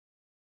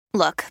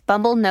Look,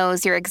 Bumble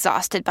knows you're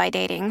exhausted by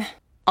dating.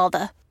 All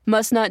the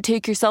must not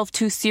take yourself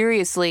too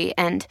seriously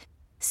and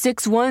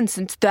 6'1"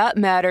 since that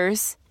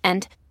matters.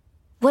 And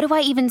what do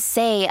I even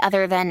say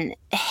other than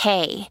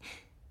hey?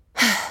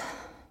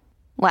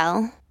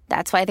 Well,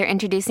 that's why they're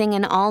introducing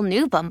an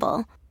all-new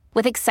Bumble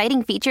with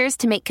exciting features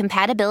to make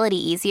compatibility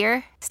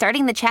easier,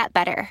 starting the chat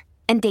better,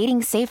 and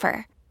dating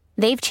safer.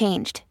 They've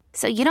changed,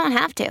 so you don't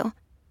have to.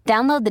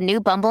 Download the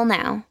new Bumble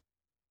now.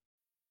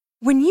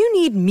 When you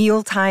need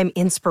mealtime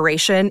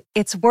inspiration,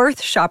 it's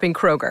worth shopping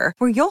Kroger,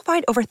 where you'll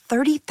find over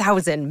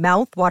 30,000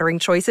 mouth-watering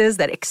choices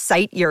that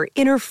excite your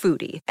inner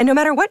foodie. And no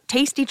matter what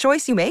tasty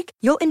choice you make,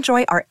 you'll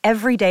enjoy our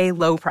everyday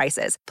low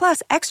prices,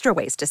 plus extra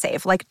ways to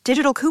save, like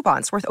digital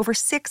coupons worth over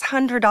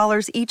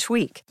 $600 each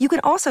week. You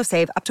can also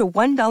save up to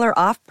 $1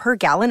 off per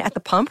gallon at the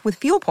pump with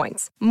fuel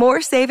points.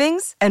 More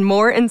savings and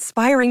more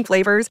inspiring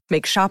flavors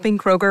make shopping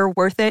Kroger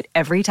worth it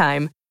every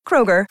time.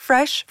 Kroger,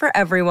 fresh for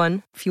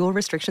everyone. Fuel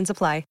restrictions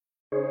apply.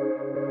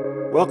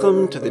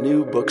 Welcome to the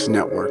New Books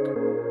Network.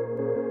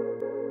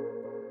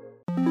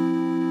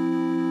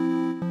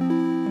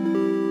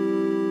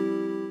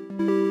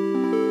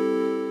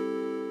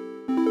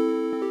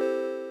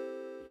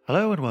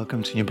 Hello and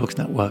welcome to New Books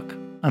Network.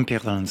 I'm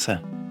Pierre Delancey.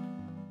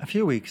 A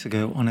few weeks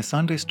ago, on a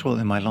Sunday stroll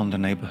in my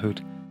London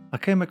neighbourhood, I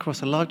came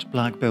across a large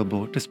black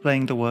billboard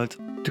displaying the words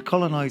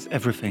 "Decolonize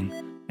Everything"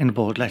 in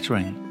bold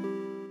lettering.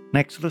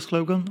 Next to the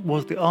slogan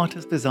was the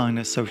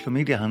artist-designer's social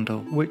media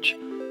handle, which,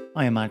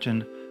 I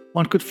imagine,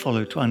 one could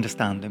follow to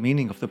understand the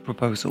meaning of the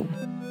proposal.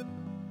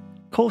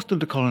 Calls to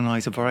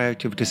decolonize a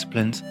variety of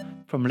disciplines,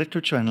 from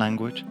literature and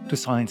language to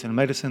science and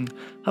medicine,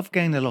 have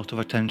gained a lot of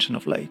attention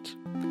of late.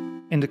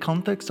 In the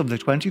context of the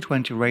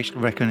 2020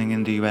 racial reckoning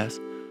in the US,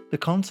 the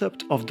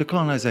concept of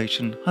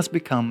decolonization has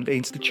become the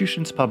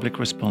institution's public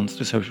response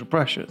to social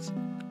pressures.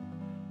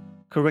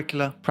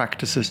 Curricula,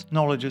 practices,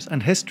 knowledges,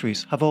 and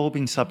histories have all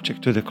been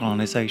subject to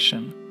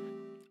decolonization.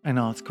 An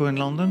art school in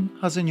London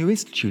has a new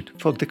institute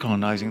for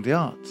decolonizing the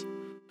arts.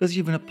 There's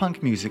even a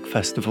punk music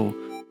festival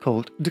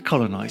called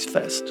Decolonize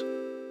Fest.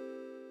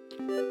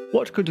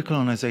 What could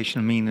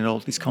decolonization mean in all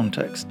this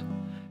context?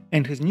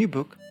 In his new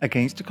book,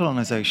 Against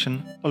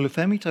Decolonization,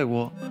 Olufemi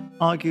Taiwo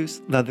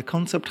argues that the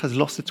concept has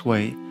lost its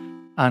way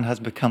and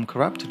has become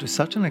corrupted to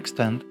such an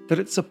extent that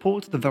it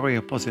supports the very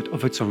opposite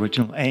of its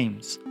original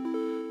aims.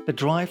 The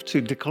drive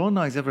to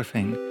decolonize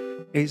everything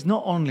is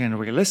not only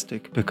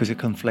unrealistic because it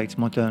conflates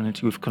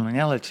modernity with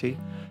coloniality,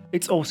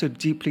 it's also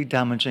deeply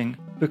damaging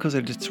because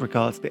it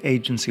disregards the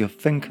agency of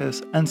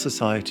thinkers and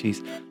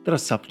societies that are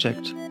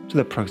subject to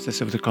the process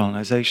of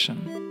decolonization.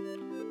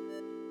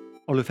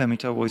 Olufemi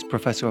Taiwo is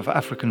Professor of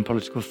African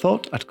Political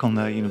Thought at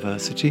Cornell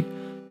University,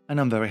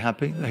 and I'm very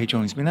happy that he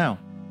joins me now.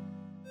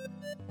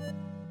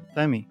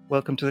 Femi,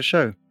 welcome to the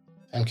show.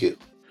 Thank you.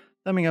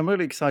 Femi, I'm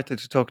really excited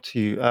to talk to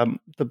you.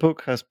 The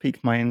book has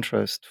piqued my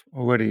interest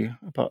already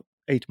about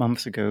 8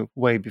 months ago,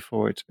 way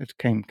before it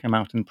came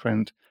out in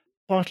print,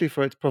 partly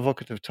for its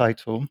provocative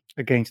title,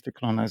 Against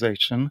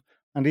Decolonization,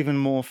 and even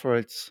more for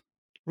its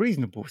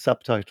reasonable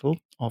subtitle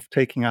of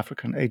Taking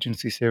African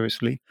Agency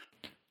Seriously.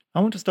 I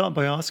want to start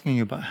by asking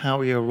you about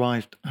how you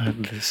arrived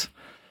at this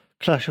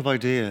clash of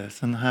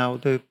ideas and how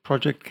the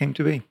project came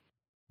to be.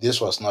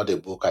 This was not a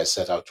book I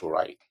set out to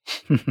write,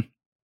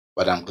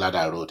 but I'm glad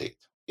I wrote it.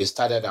 It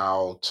started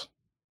out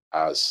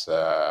as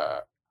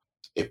a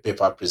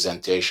paper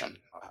presentation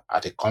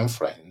at a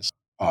conference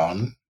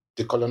on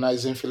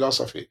decolonizing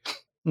philosophy.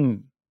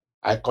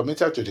 I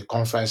committed to the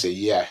conference a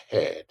year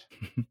ahead,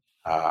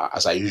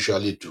 as I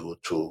usually do.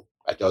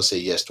 I just say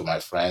yes to my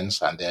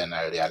friends, and then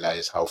I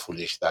realize how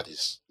foolish that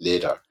is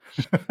later.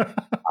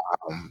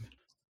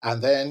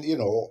 And then,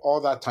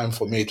 all that time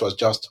for me, it was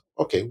just,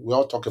 okay, we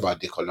all talk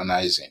about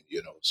decolonizing,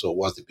 so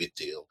what's the big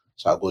deal?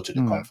 So I go to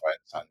the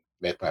conference and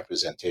make my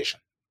presentation.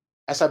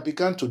 As I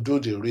began to do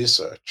the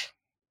research,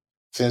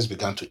 things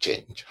began to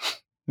change.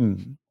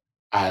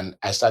 And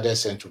I started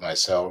saying to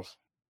myself,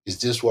 is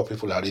this what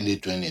people are really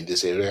doing in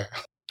this area?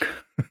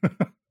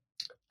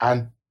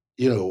 And,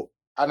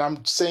 and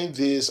I'm saying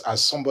this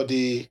as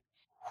somebody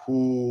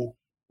who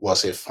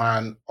was a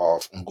fan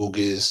of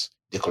Ngugi's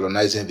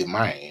Decolonizing the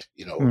Mind,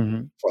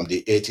 from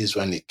the 80s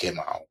when it came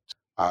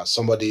out.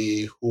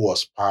 Somebody who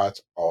was part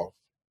of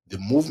the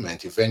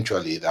movement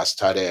eventually that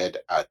started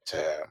at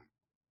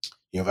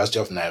University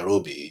of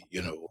Nairobi,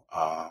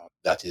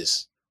 that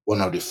is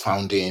one of the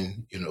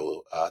founding,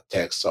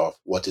 texts of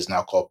what is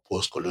now called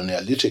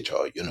post-colonial literature,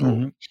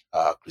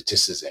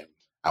 criticism,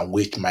 and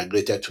which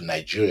migrated to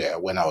Nigeria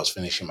when I was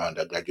finishing my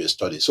undergraduate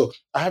studies. So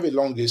I have a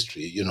long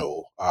history,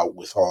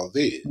 with all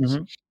this,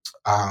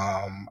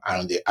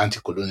 and the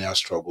anti-colonial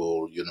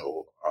struggle,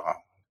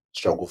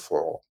 struggle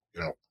for,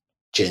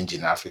 change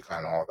in Africa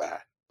and all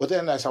that. But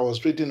then as I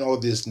was reading all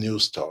this new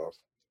stuff,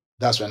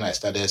 that's when I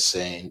started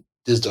saying,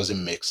 this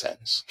doesn't make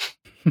sense.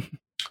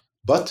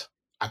 But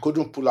I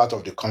couldn't pull out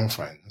of the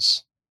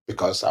conference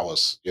because I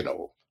was,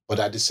 but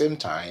at the same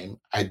time,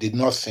 I did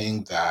not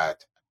think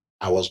that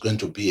I was going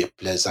to be a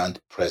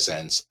pleasant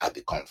presence at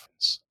the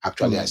conference.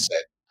 Actually, I said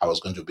I was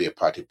going to be a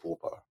party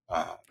pooper.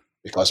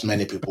 because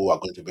many people who are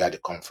going to be at the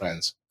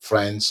conference,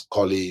 friends,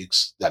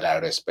 colleagues that I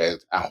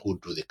respect and who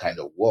do the kind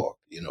of work,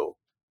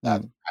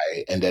 that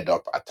I ended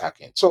up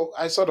attacking. So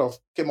I sort of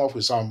came up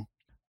with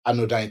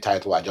another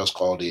title. I just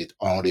called it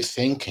On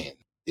Rethinking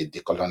the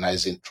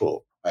Decolonizing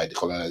Trope,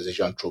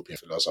 Decolonization Trope in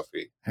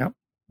Philosophy. Yep.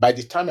 By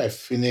the time I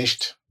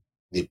finished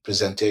the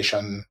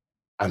presentation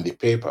and the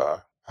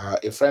paper,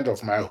 a friend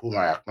of mine whom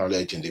I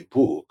acknowledge in the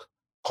book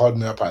called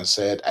me up and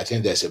said, I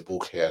think there's a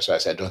book here. So I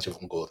said, don't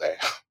even go there.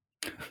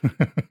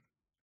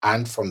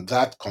 And from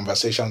that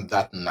conversation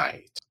that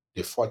night,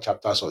 the 4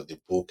 chapters of the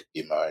book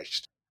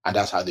emerged. And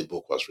that's how the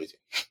book was written.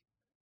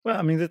 Well,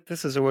 I mean,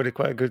 this is already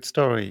quite a good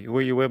story.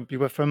 Where you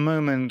were for a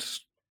moment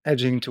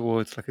edging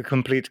towards like a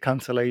complete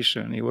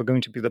cancellation. You were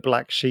going to be the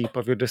black sheep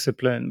of your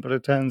discipline, but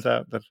it turns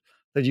out that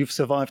you've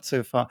survived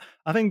so far.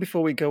 I think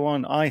before we go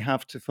on, I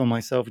have to, for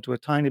myself, do a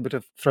tiny bit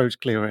of throat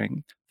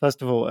clearing.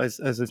 First of all, as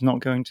it's not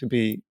going to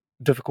be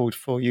difficult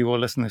for you or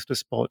listeners to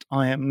spot,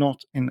 I am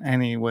not in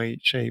any way,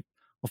 shape,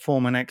 or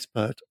form an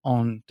expert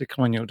on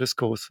decolonial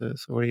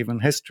discourses or even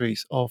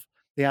histories of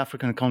the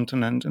African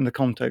continent in the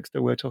context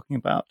that we're talking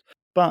about.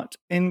 But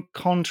in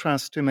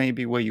contrast to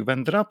maybe where you've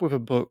ended up with a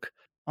book,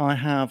 I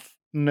have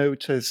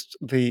noticed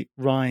the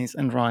rise,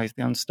 the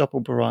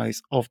unstoppable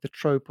rise of the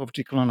trope of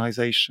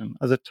decolonization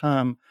as a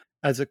term,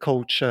 as a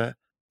culture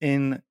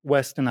in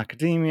Western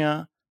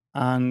academia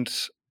and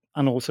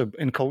also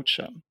in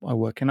culture. I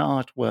work in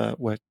art where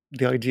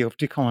the idea of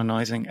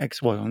decolonizing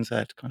X, Y, and Z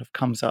kind of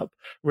comes up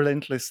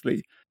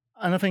relentlessly.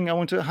 And I think I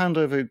want to hand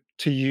over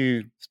to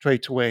you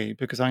straight away,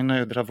 because I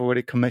know that I've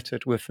already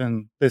committed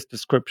within this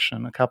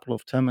description a couple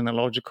of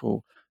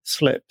terminological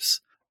slips.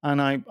 And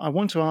I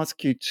want to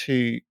ask you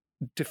to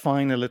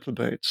define a little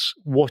bit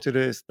what it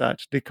is that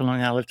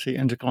decoloniality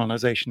and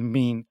decolonization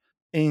mean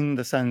in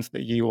the sense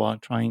that you are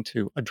trying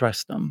to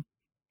address them.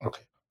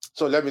 Okay.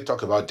 So let me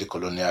talk about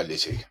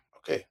decoloniality.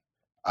 Okay.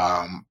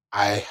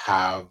 I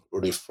have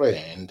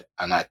refrained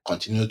and I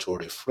continue to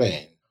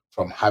refrain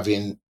from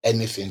having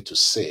anything to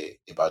say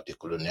about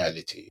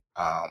decoloniality.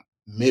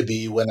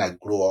 Maybe when I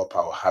grow up,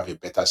 I'll have a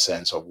better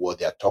sense of what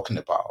they're talking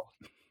about,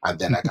 and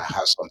then I can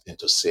have something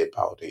to say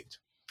about it.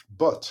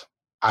 But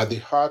at the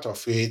heart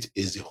of it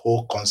is the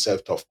whole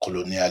concept of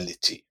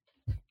coloniality.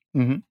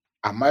 Mm-hmm.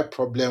 And my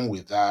problem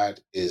with that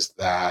is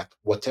that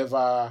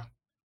whatever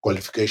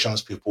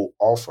qualifications people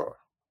offer,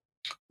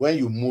 when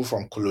you move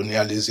from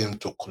colonialism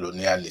to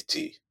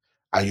coloniality,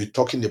 and you're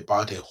talking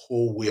about a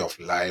whole way of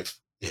life,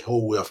 a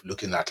whole way of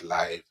looking at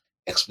life,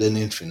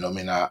 explaining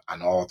phenomena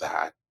and all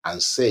that,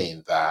 and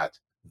saying that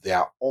they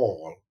are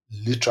all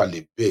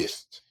literally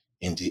bathed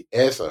in the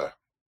ether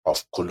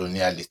of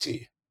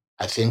coloniality,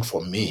 I think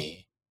for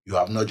me, you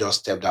have not just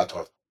stepped out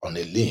on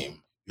a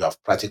limb, you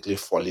have practically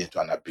fallen into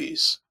an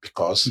abyss,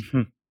 because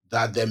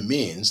that then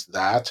means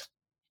that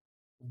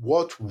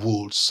what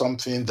would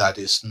something that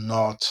is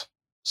not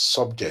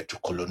subject to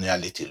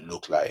coloniality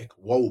look like?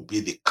 What would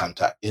be the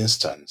counter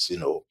instance?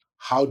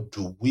 How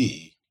do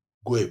we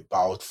go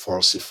about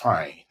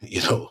falsifying,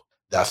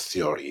 that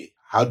theory?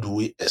 How do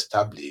we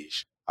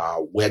establish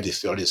where the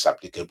theory is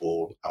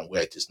applicable and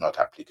where it is not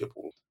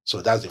applicable?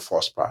 So that's the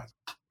first part.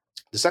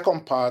 The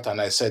second part,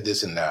 and I said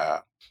this in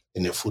a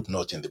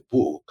footnote in the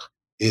book,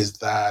 is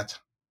that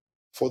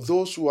for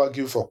those who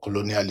argue for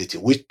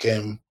coloniality, which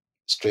came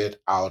straight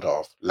out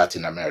of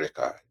Latin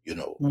America,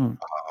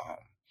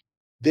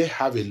 they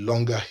have a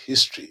longer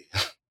history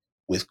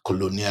with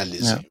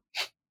colonialism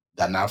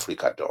than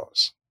Africa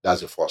does.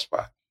 That's the first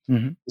part.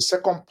 Mm-hmm. The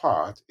second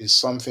part is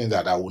something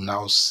that I will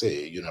now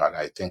say, and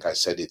I think I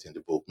said it in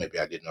the book, maybe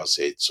I did not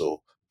say it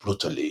so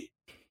brutally,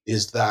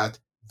 is that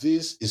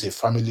this is a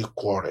family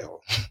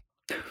quarrel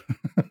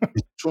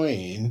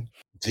between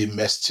the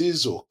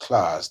mestizo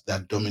class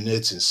that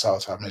dominates in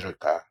South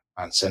America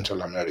and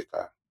Central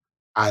America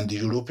and the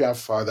European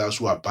fathers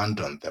who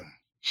abandoned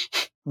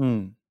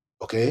them.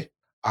 Okay?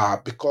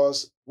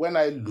 Because when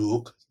I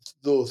look,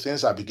 though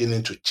things are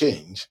beginning to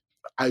change,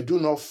 I do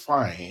not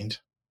find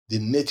the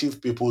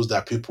native peoples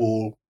that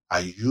people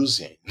are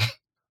using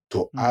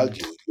to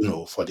argue,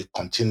 for the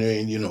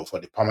continuing, for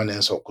the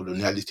permanence of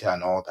coloniality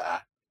and all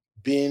that,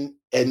 being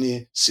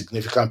any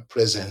significant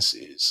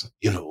presences,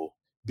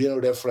 being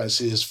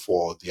references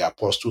for the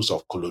apostles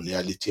of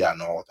coloniality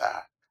and all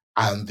that,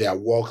 and their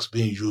works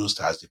being used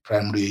as the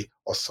primary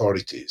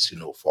authorities,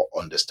 for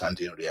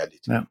understanding reality.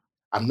 Yeah.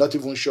 I'm not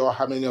even sure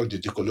how many of the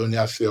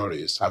decolonial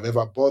theorists have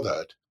ever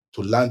bothered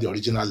to learn the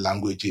original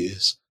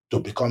languages, to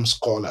become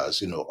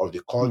scholars, of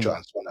the culture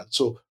and so on. And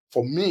so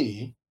for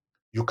me,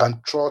 you can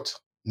trot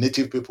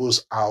native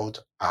peoples out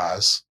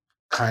as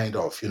kind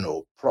of,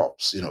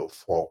 props,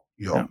 for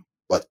your,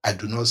 but I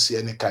do not see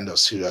any kind of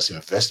serious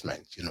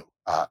investment,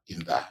 in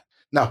that.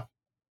 Now,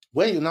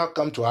 when you now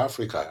come to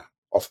Africa,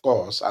 of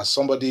course, as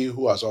somebody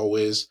who has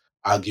always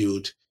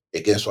argued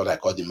against what I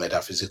call the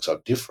metaphysics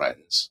of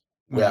difference,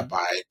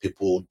 whereby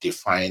people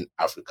define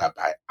Africa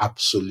by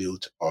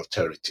absolute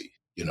alterity,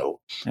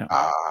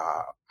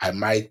 I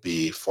might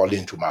be falling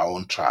into my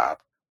own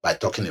trap by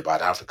talking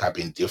about Africa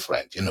being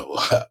different,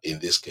 in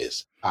this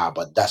case.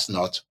 But that's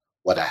not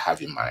what I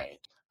have in mind.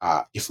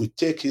 If we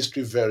take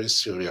history very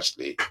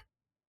seriously,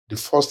 the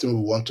first thing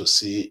we want to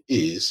see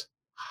is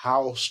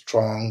how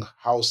strong,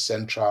 how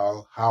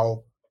central,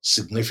 how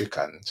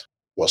significant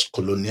was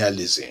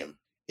colonialism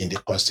in the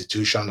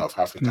constitution of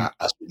Africa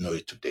as we know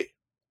it today.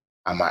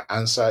 And my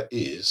answer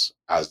is,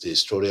 as the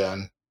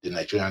historian, the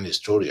Nigerian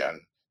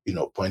historian,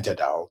 pointed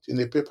out in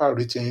a paper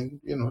written,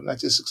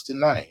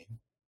 1969,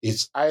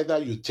 it's either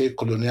you take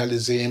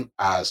colonialism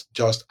as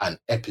just an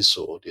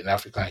episode in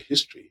African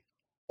history,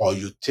 or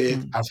you take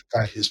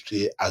African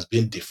history as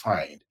being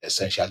defined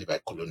essentially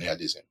by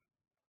colonialism.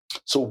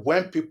 So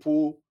when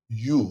people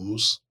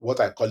use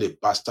what I call a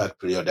bastard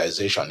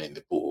periodization in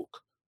the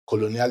book,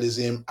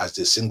 colonialism as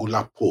the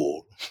singular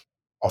pole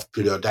of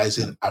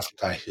periodizing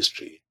African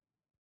history,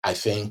 I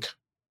think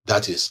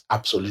that is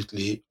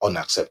absolutely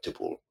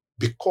unacceptable,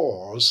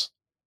 because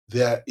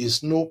there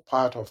is no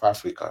part of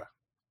Africa,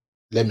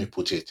 let me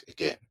put it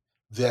again,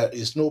 there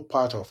is no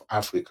part of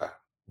Africa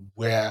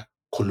where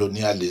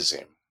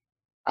colonialism,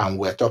 and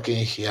we're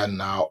talking here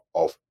now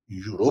of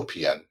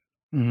European,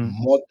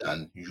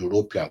 modern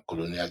European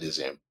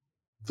colonialism,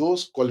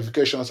 those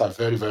qualifications are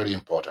very, very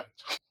important.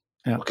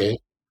 Yeah. Okay?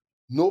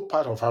 No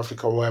part of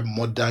Africa where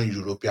modern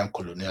European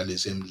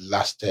colonialism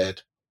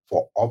lasted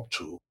for up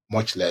to,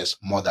 much less,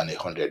 more than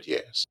 100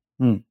 years.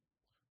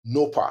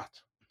 No part.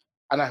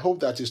 And I hope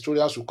that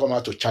historians will come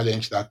out to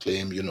challenge that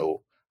claim,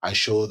 and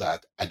show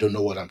that I don't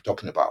know what I'm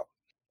talking about.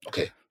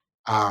 Okay.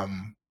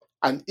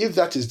 And if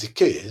that is the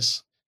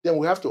case, then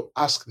we have to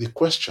ask the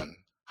question,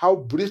 how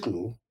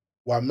brittle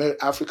were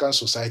African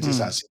societies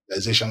and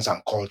civilizations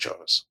and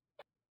cultures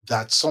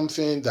that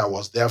something that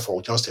was there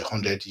for just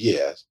 100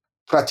 years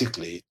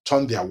practically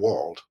turned their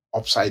world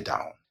upside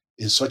down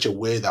in such a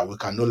way that we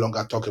can no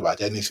longer talk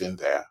about anything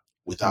there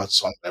without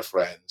some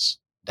reference,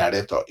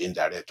 direct or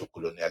indirect, to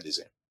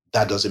colonialism.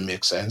 That doesn't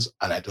make sense,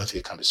 and I don't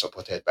think it can be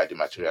supported by the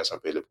materials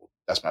available.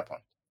 That's my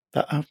point.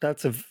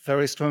 That's a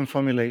very strong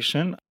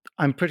formulation.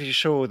 I'm pretty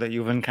sure that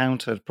you've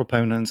encountered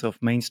proponents of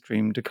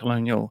mainstream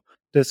decolonial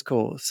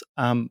discourse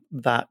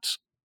that,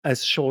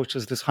 as short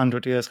as this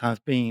 100 years has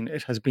been,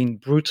 it has been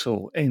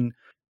brutal in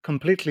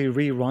completely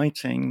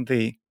rewriting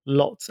the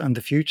lots and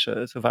the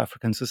futures of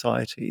African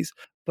societies.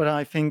 But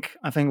I think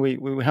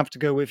we have to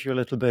go with you a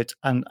little bit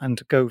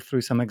and go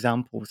through some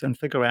examples and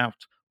figure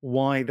out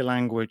why the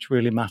language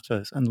really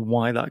matters and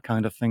why that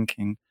kind of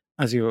thinking,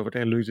 as you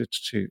already alluded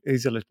to,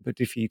 is a little bit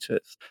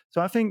defeatist.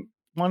 So I think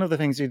one of the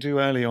things you do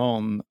early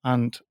on,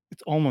 and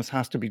it almost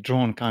has to be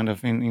drawn kind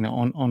of in,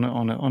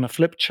 on a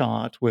flip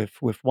chart with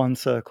one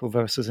circle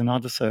versus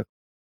another circle.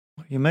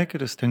 You make a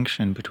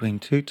distinction between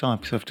two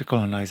types of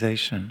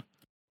decolonization.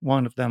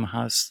 One of them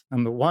has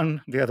number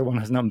one, the other one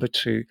has number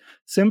two,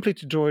 simply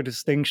to draw a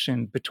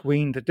distinction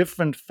between the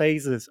different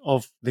phases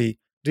of the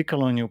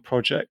decolonial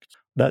project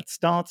that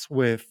starts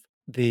with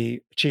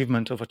the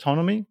achievement of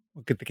autonomy,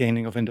 the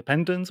gaining of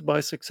independence by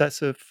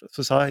successive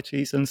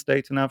societies and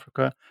states in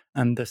Africa.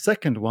 And the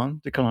second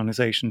one,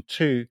 decolonization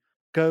 2,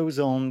 goes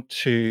on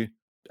to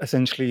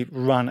essentially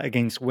run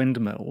against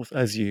windmills,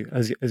 as you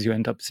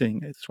end up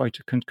seeing it. Right,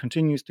 to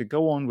continues to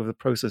go on with the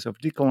process of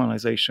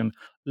decolonization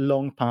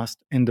long past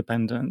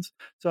independence.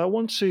 So I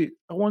want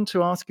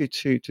to ask you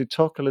to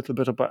talk a little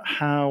bit about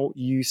how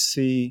you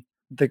see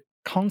the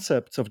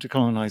concepts of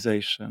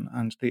decolonization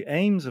and the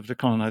aims of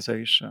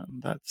decolonization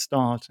that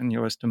start, in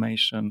your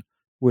estimation,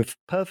 with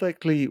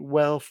perfectly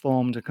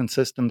well-formed and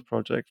consistent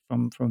project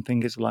from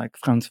thinkers like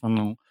Frantz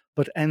Fanon,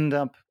 but end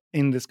up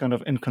in this kind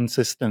of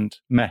inconsistent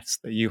mess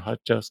that you had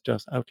just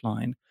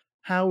outlined.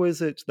 How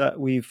is it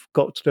that we've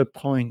got to the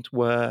point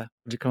where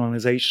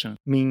decolonization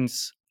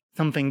means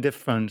something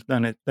different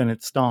than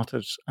it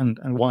started, and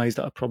why is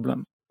that a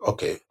problem?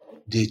 Okay.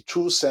 The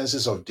two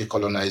senses of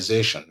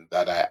decolonization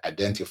that I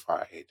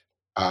identified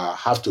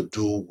have to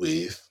do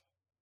with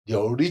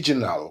the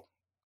original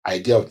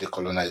idea of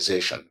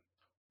decolonization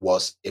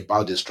was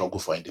about the struggle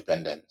for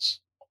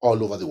independence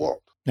all over the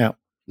world,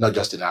 not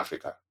just in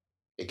Africa.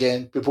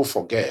 Again, people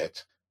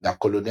forget that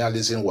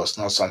colonialism was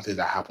not something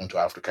that happened to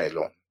Africa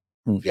alone.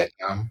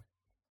 Vietnam,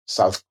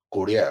 South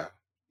Korea,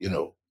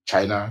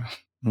 China,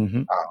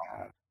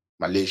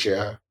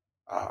 Malaysia,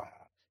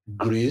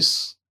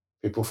 Greece,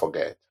 people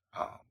forget.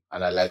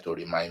 And I like to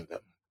remind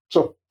them.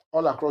 So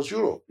all across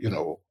Europe,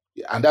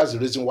 and that's the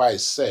reason why I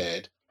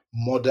said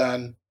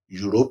modern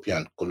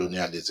European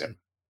colonialism.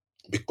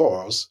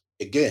 Because,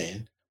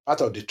 again,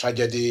 part of the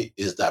tragedy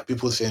is that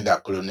people think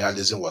that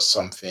colonialism was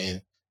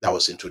something that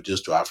was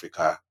introduced to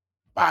Africa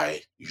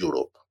by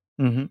Europe.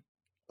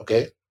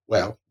 Okay?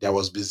 Well, there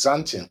was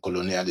Byzantine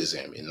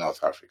colonialism in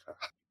North Africa.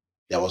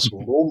 There was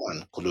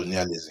Roman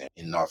colonialism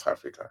in North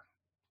Africa.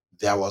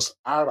 There was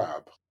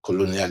Arab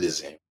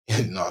colonialism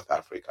in North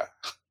Africa.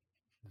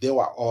 They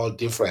were all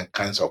different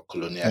kinds of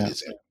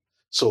colonialism.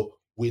 So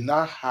we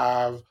now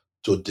have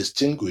to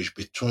distinguish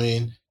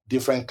between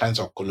different kinds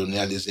of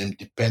colonialism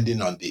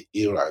depending on the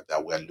era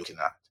that we're looking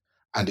at.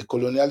 And the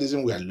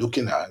colonialism we are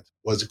looking at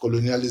was the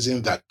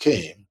colonialism that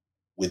came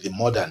with the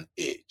modern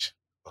age.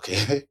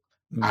 Okay?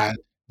 And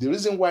the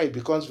reason why it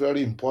becomes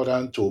very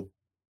important to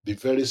be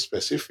very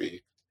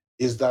specific,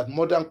 is that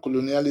modern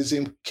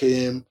colonialism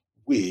came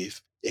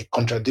with a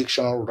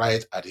contradiction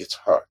right at its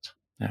heart.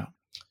 Yeah.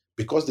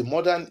 Because the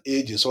modern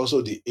age is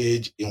also the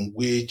age in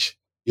which,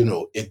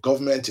 a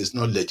government is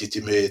not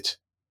legitimate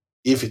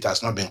if it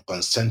has not been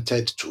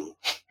consented to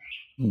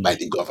by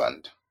the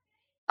governed.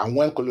 And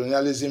when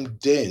colonialism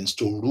deigns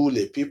to rule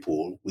a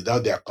people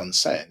without their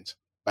consent,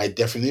 by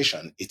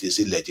definition, it is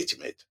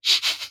illegitimate.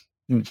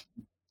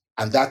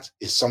 And that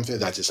is something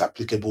that is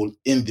applicable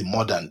in the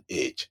modern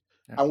age.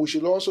 Yeah. And we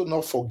should also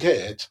not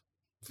forget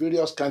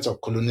various kinds of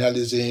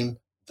colonialism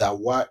that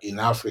were in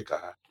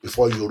Africa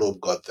before Europe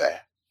got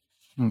there.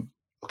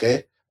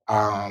 Okay?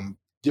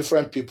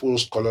 Different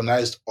peoples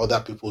colonized other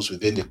peoples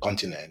within the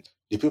continent.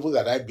 The people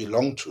that I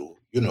belong to,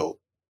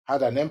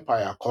 had an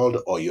empire called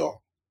Oyo.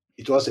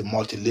 It was a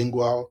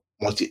multilingual,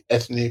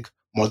 multi-ethnic,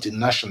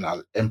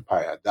 multinational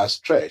empire that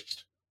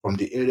stretched from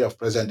the area of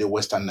present-day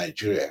Western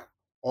Nigeria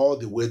all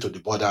the way to the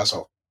borders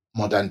of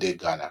modern-day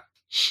Ghana.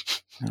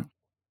 Yeah.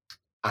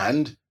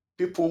 And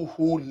people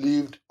who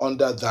lived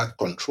under that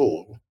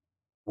control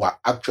were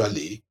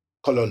actually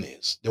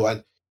colonies.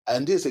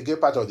 And this is again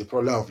part of the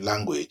problem of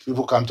language.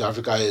 People come to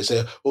Africa and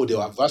say, oh, they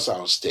were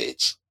vassal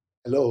states.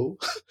 Hello?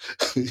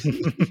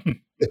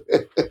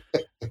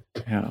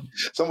 Yeah.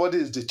 Somebody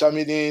is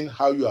determining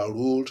how you are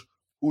ruled,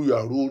 who you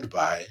are ruled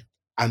by,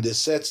 and they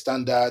set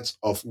standards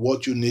of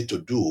what you need to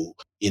do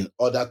in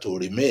order to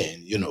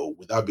remain,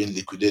 without being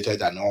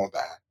liquidated and all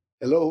that.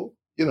 Hello?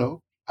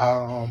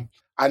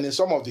 And in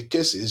some of the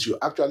cases, you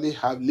actually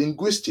have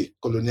linguistic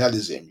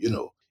colonialism,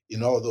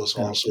 in all those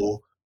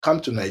also. Come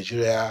to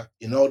Nigeria,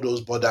 in all those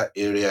border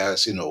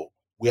areas,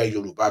 where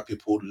Yoruba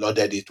people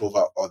lorded it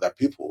over other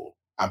people.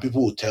 And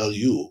people will tell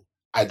you,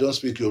 I don't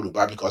speak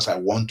Yoruba because I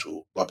want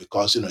to, but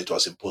because, it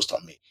was imposed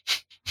on me.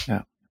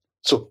 Yeah.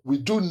 So we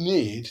do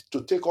need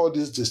to take all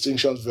these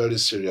distinctions very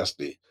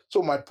seriously.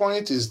 So my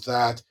point is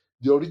that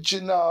the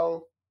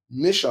original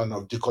mission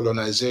of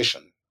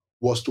decolonization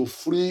was to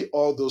free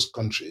all those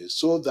countries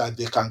so that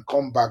they can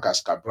come back,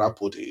 as Cabral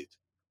put it,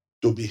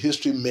 to be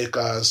history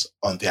makers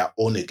on their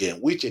own again,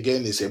 which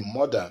again is a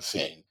modern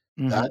thing,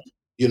 that,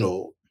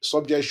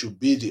 subjects should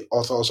be the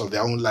authors of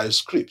their own life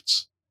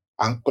scripts.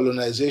 And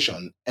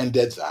colonization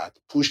ended that,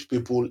 pushed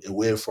people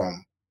away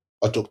from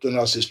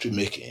autochthonous history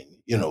making,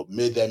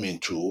 made them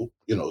into,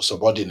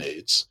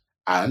 subordinates,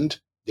 and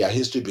their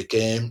history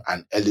became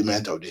an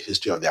element of the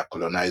history of their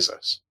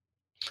colonizers.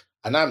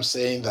 And I'm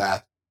saying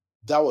that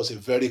was a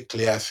very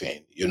clear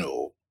thing,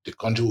 the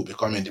country will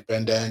become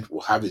independent,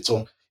 will have its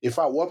own. In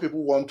fact, what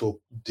people want to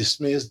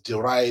dismiss,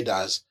 deride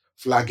as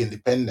flag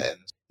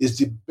independence is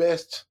the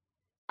best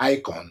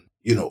icon,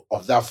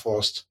 of that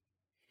first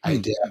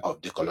idea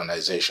of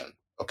decolonization.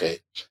 Okay.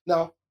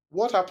 Now,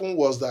 what happened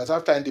was that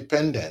after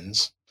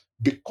independence,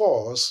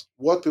 because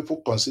what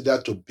people consider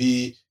to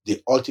be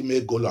the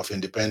ultimate goal of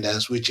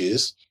independence, which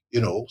is,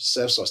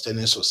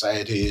 self-sustaining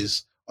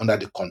societies under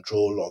the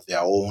control of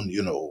their own,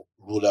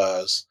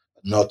 rulers,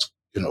 not,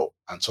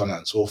 and so on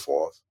and so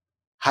forth,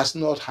 has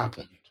not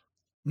happened.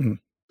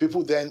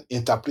 People then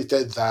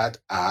interpreted that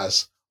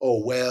as,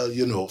 oh,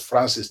 well,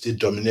 France is still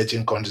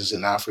dominating countries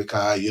in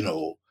Africa,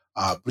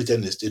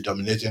 Britain is still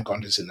dominating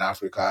countries in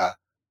Africa.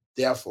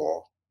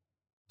 Therefore,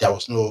 there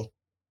was no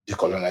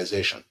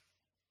decolonization.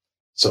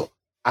 So,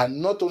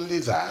 and not only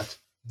that,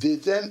 they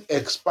then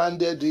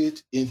expanded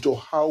it into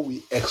how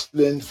we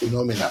explain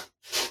phenomena,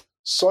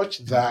 such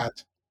that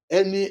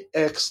any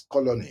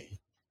ex-colony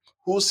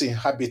whose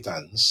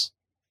inhabitants,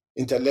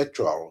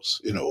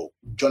 intellectuals,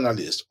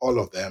 journalists, all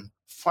of them,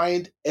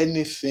 find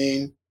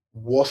anything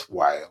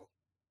worthwhile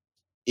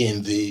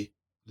in the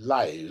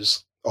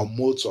lives or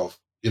modes of,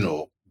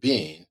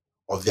 being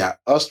of their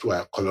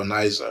erstwhile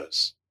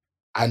colonizers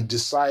and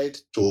decide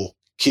to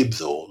keep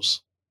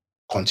those,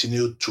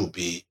 continue to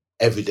be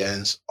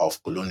evidence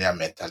of colonial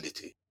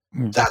mentality.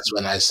 That's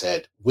when I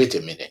said, wait a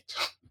minute.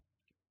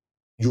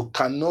 You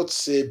cannot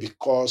say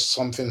because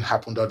something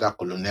happened under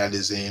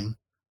colonialism,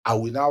 I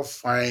will now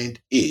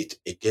find it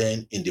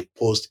again in the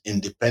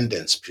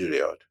post-independence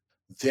period.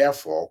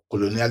 Therefore,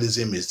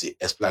 colonialism is the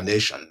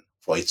explanation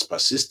for its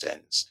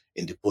persistence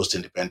in the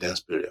post-independence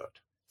period.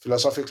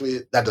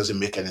 Philosophically, that doesn't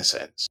make any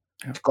sense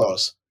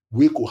because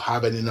we could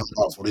have any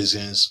number of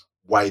reasons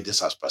why this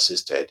has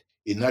persisted.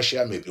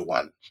 Inertia may be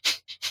one.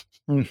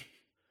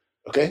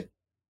 Okay?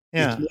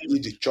 Yeah. It may be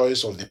the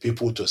choice of the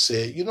people to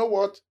say, you know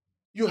what?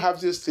 You have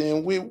this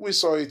thing. We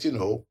saw it,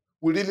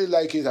 we really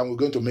like it and we're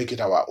going to make it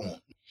our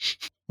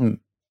own.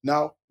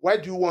 Now, why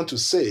do you want to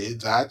say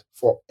that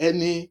for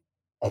any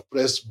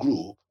oppressed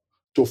group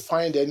to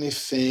find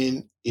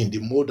anything in the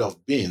mode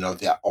of being of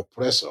their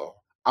oppressor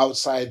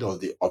outside of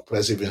the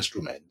oppressive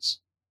instruments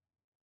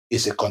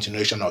is a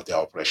continuation of their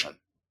oppression?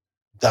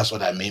 That's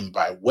what I mean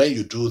by when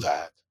you do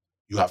that,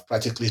 you have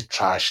practically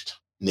trashed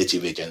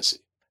native agency.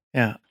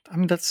 Yeah, I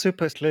mean, that's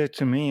super clear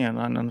to me.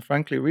 And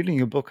frankly, reading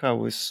your book, I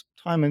was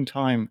time and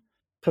time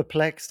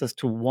perplexed as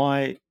to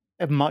why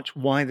a much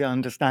wider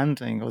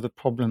understanding of the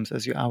problems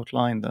as you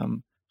outline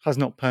them has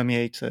not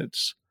permeated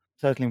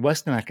certainly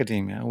Western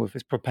academia, with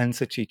its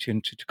propensity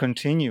to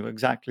continue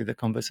exactly the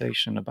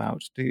conversation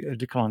about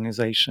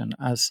decolonization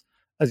as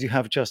you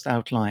have just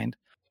outlined.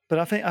 But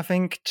I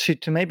think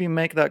to maybe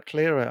make that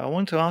clearer, I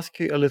want to ask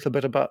you a little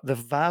bit about the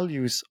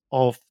values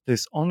of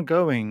this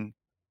ongoing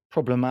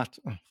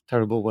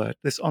terrible word,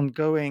 this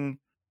ongoing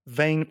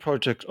vain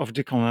project of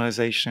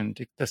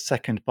decolonization, the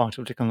second part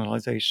of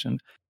decolonization,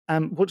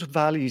 and what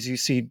values you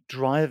see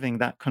driving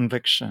that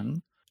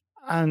conviction,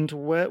 and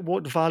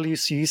what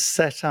values you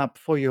set up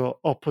for your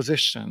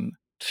opposition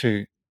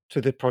to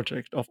the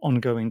project of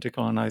ongoing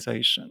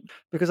decolonization.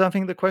 Because I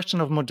think the question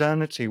of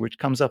modernity, which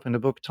comes up in the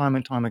book time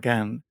and time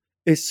again,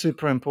 is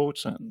super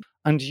important.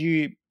 And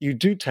you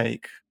do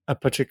take a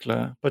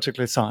particular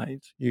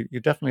side.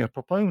 You're definitely a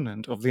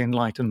proponent of the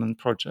Enlightenment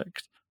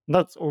project.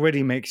 That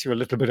already makes you a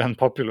little bit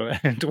unpopular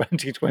in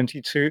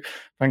 2022,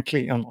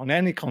 frankly, on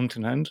any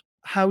continent.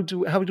 How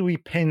do we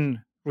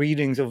pin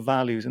readings of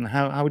values, and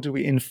how do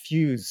we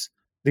infuse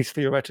this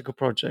theoretical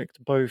project,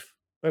 both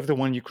the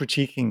one you're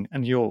critiquing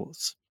and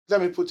yours?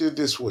 Let me put it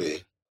this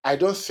way. I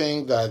don't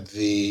think that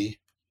the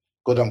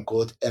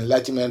quote-unquote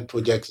Enlightenment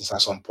project is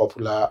as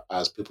unpopular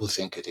as people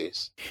think it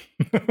is.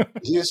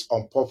 It is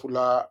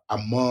unpopular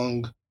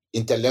among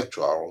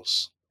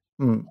intellectuals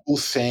who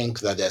think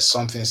that there's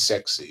something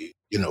sexy,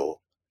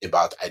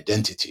 about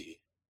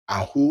identity,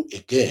 and who,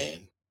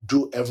 again,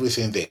 do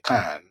everything they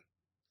can,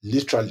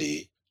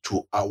 literally,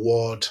 to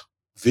award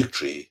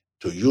victory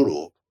to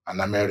Europe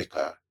and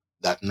America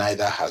that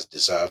neither has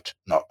deserved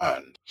nor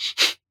earned.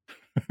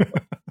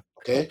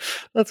 Okay?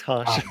 That's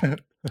harsh.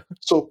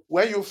 So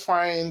when you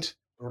find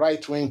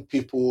right-wing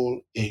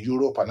people in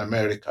Europe and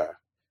America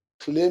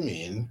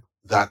claiming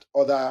that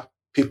other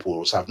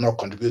peoples have not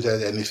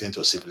contributed anything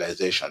to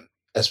civilization,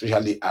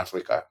 especially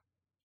Africa,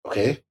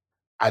 okay?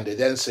 And they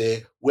then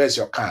say, where's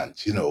your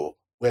Kant,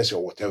 where's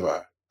your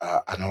whatever,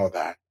 and all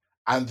that.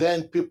 And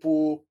then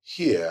people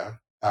here,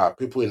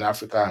 people in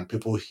Africa and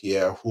people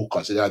here who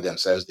consider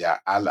themselves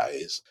their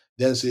allies,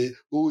 then say,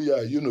 oh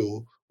yeah,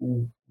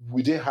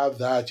 we didn't have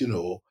that,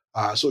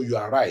 so you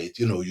are right,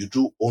 you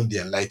do own the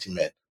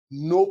Enlightenment.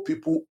 No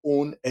people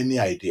own any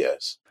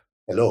ideas.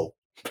 Hello?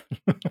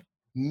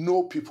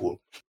 No people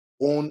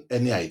own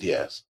any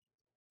ideas.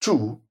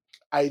 2,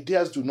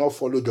 ideas do not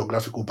follow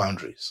geographical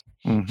boundaries.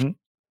 Mm-hmm.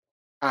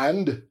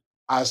 And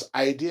as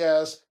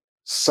ideas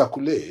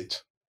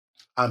circulate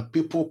and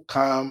people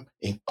come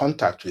in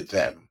contact with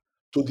them,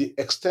 to the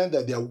extent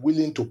that they are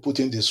willing to put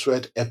in the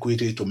sweat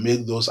equity to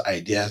make those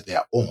ideas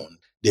their own,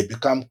 they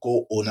become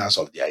co-owners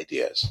of the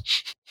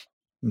ideas.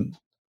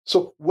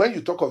 So when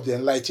you talk of the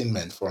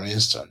Enlightenment, for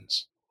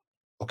instance,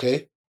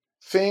 okay,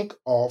 think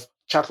of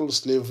chattel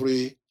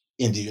slavery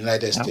in the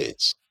United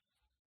States.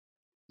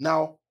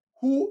 Now,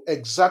 who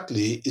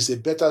exactly is a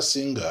better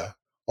singer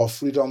of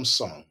freedom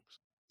songs?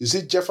 Is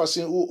it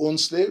Jefferson who owned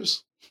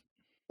slaves,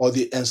 or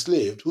the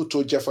enslaved who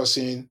told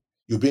Jefferson,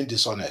 you've been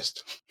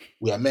dishonest?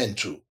 We are meant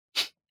to.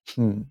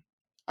 And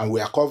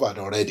we are covered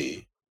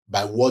already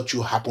by what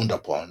you happened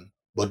upon,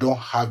 but don't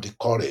have the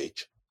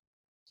courage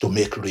to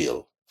make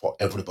real for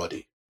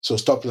everybody. So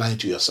stop lying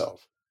to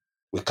yourself.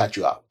 We'll cut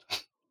you out.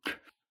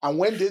 And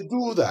when they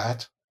do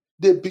that,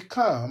 they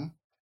become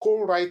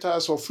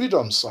co-writers of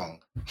freedom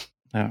song.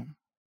 Yeah.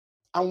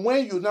 And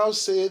when you now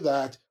say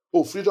that,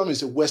 oh, freedom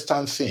is a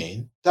Western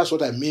thing, that's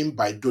what I mean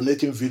by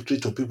donating victory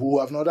to people who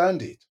have not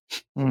earned it.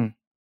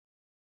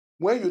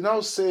 When you now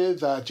say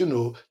that,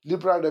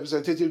 liberal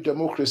representative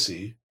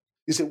democracy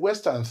is a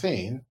Western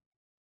thing,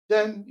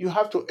 then you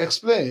have to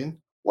explain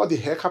what the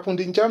heck happened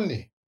in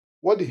Germany,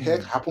 what the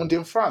heck happened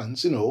in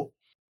France,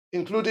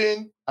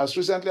 including as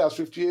recently as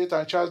 1958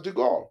 and Charles de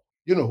Gaulle,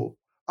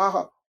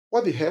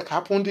 what the heck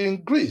happened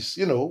in Greece,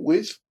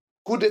 with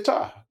coup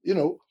d'etat,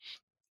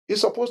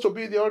 it's supposed to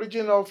be the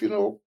origin of,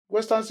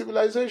 Western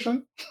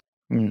civilization.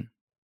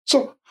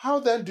 So how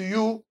then do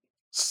you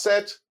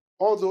set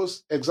all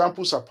those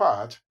examples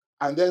apart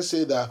and then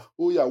say that,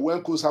 oh yeah,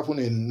 when coups happen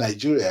in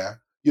Nigeria,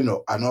 and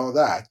all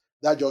that,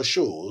 that just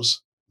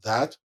shows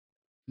that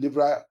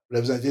liberal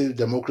representative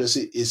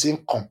democracy is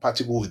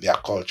incompatible with their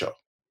culture.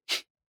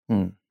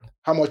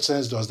 How much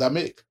sense does that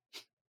make?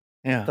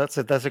 Yeah, that's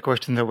a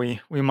question that we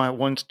might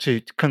want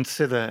to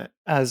consider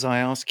as I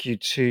ask you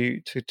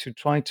to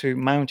try to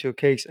mount your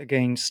case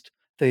against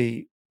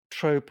the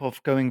trope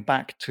of going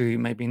back to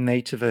maybe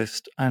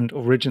nativist and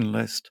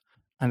originalist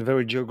and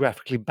very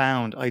geographically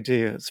bound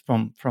ideas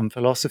from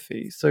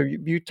philosophy. So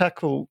you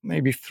tackle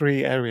maybe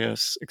 3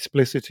 areas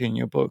explicitly in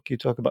your book. You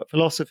talk about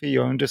philosophy,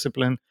 your own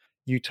discipline.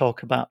 You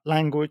talk about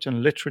language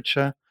and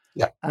literature.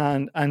 Yeah.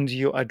 And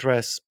you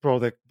address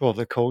broader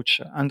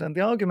culture. And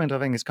the argument, I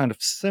think, is kind of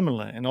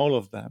similar in all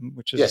of them,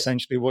 which is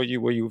essentially what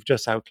you've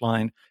just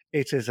outlined.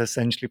 It is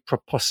essentially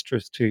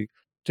preposterous to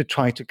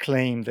try to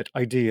claim that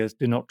ideas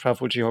do not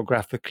travel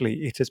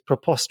geographically. It is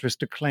preposterous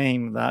to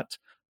claim that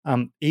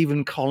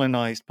even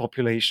colonized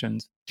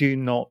populations do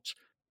not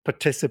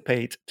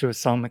participate to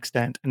some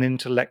extent in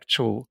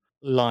intellectual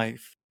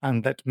life,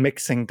 and that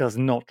mixing does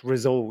not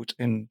result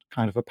in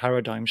kind of a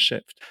paradigm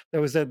shift.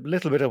 There was a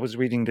little bit I was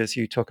reading this,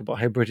 you talk about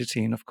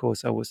hybridity, and of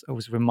course I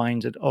was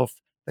reminded of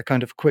the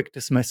kind of quick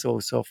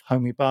dismissals of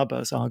Homi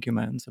Bhabha's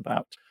arguments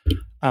about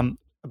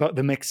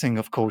the mixing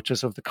of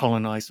cultures of the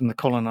colonized and the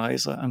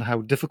colonizer, and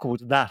how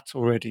difficult that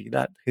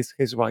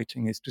his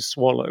writing is to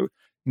swallow.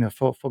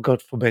 For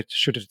God forbid,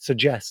 should it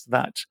suggest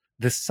that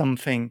there's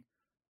something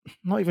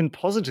not even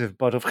positive,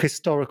 but of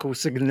historical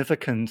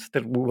significance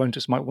that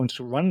might want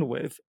to run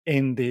with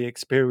in the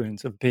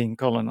experience of being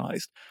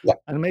colonized. Yeah.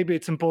 And maybe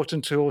it's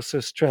important to also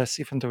stress,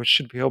 even though it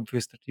should be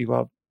obvious, that you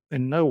are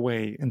in no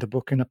way in the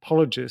book an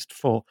apologist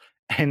for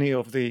any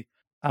of the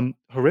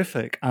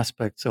horrific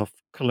aspects of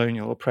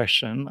colonial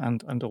oppression,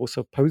 and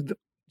also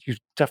you're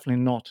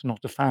definitely not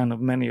a fan of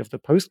many of the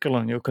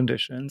post-colonial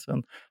conditions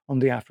on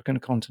the African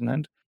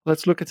continent.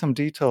 Let's look at some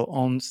detail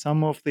on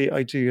some of the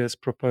ideas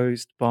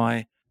proposed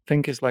by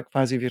thinkers like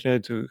Fazi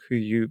Viredu, who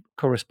you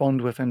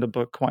correspond with in the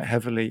book quite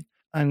heavily,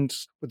 and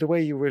with the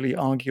way you really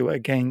argue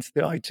against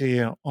the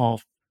idea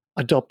of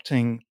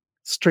adopting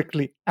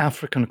strictly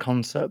African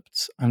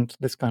concepts, and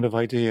this kind of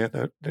idea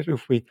that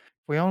if we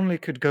only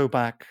could go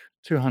back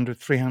 200,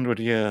 300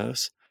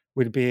 years,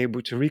 we'd be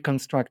able to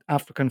reconstruct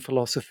African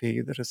philosophy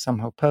that is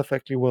somehow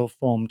perfectly well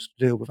formed to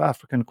deal with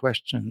African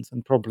questions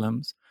and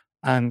problems,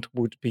 and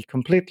would be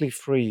completely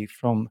free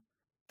from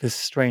this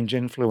strange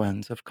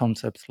influence of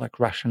concepts like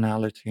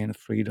rationality and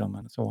freedom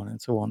and so on and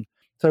so on.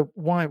 So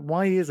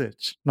why is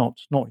it not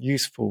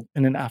useful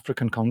in an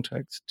African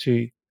context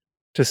to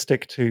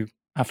stick to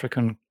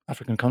African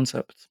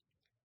concepts?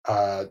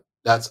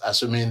 That's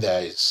assuming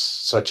there is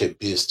such a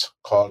beast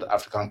called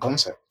African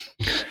concept.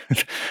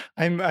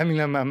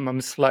 I'm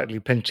slightly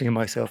pinching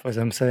myself as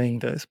I'm saying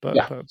this, but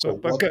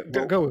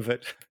go with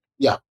it.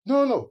 Yeah,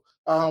 no.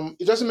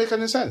 It doesn't make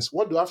any sense.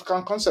 What do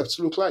African concepts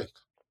look like?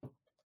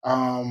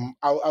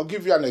 I'll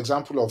give you an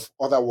example of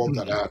other work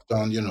that I have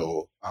done,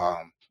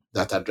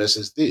 that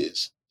addresses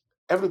this.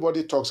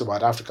 Everybody talks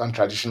about African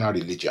traditional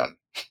religion.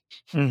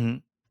 Mm-hmm.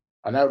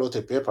 And I wrote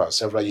a paper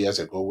several years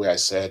ago where I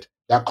said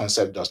that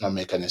concept does not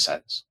make any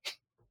sense.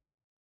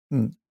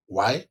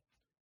 Why?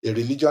 A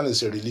religion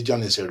is a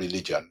religion is a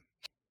religion.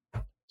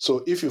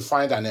 So if you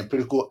find an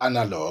empirical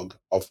analog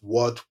of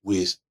what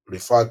we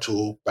refer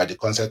to by the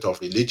concept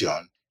of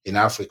religion in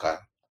Africa,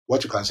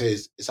 what you can say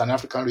is it's an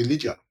African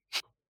religion.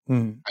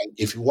 And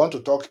if you want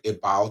to talk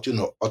about,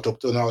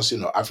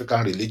 autochthonous,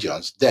 African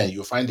religions, then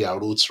you find their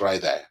roots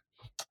right there.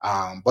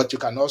 But you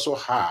can also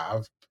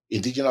have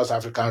indigenous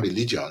African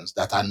religions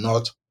that are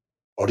not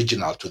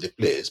original to the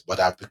place, but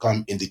have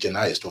become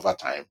indigenized over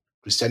time.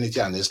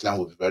 Christianity and Islam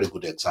will be very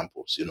good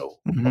examples,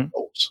 of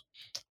those.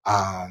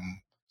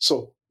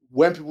 So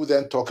when people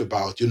then talk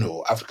about,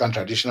 African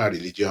traditional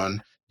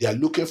religion, they are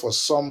looking for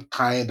some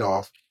kind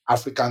of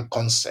African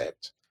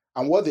concept.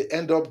 And what they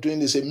end up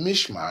doing is a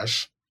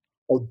mishmash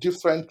of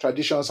different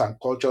traditions and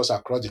cultures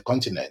across the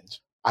continent.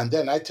 And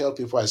then I tell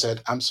people, I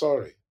said, I'm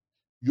sorry,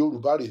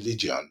 Yoruba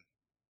religion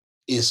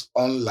is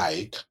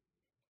unlike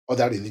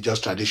other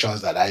religious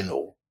traditions that I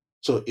know.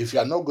 So if you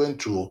are not going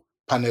to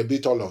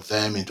panel-beat all of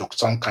them into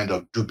some kind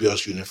of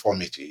dubious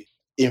uniformity,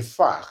 in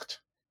fact,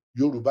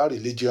 Yoruba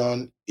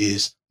religion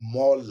is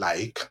more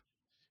like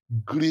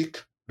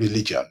Greek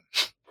religion.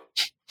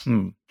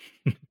 Do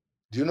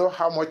you know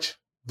how much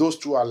those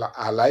two are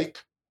alike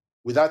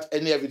without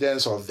any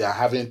evidence of their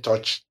having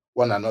touched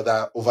one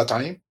another over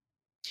time?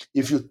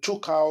 If you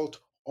took out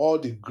all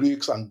the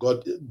Greeks and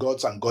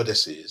gods and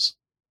goddesses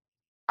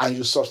and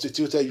you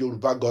substituted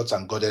Yoruba gods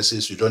and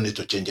goddesses, you don't need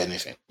to change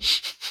anything.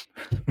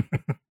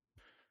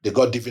 They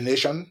got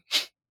divination,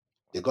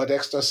 they got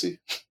ecstasy,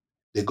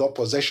 they got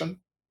possession.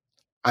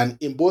 And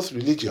in both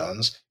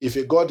religions, if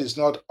a god is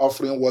not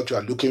offering what you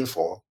are looking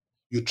for,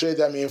 you trade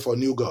them in for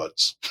new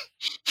gods.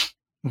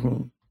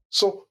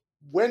 So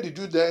when did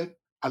you then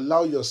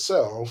allow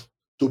yourself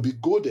to be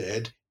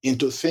goaded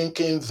into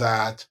thinking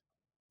that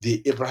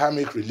the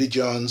Abrahamic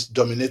religions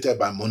dominated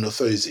by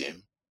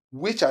monotheism,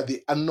 which are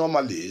the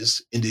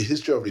anomalies in the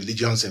history of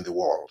religions in the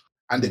world,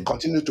 and they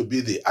continue to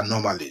be the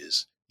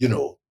anomalies,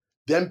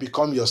 then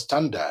become your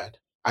standard,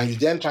 and you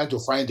then trying to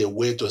find a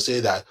way to say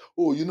that,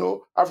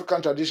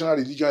 African traditional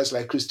religion is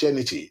like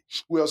Christianity.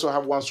 We also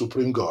have one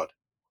supreme God.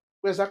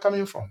 Where's that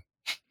coming from?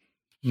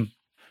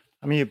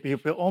 I mean, you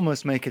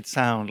almost make it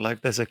sound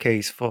like there's a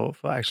case for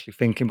actually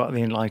thinking about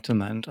the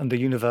Enlightenment and the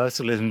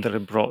universalism that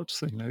it brought.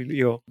 So,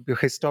 your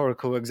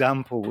historical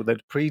example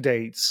that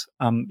predates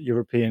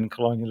European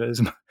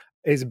colonialism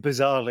is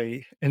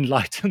bizarrely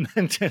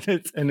Enlightenment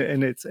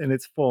in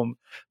its form.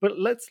 But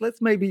let's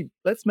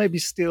maybe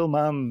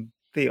steelman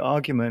the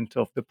argument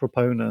of the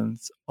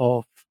proponents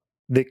of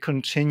the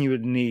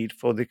continued need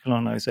for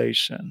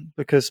decolonization,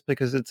 because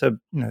it's a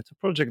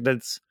project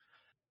that's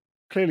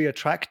clearly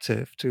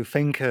attractive to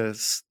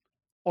thinkers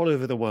all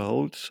over the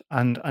world,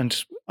 and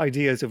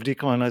ideas of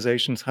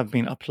decolonizations have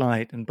been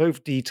applied in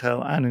both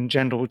detail and in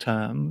general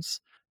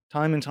terms,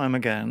 time and time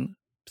again.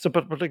 So,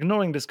 but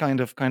ignoring this kind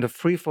of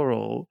free for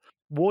all,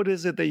 what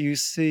is it that you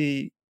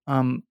see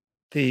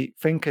the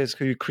thinkers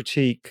who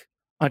critique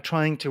are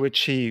trying to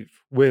achieve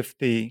with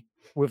the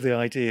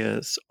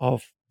ideas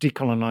of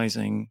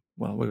decolonizing,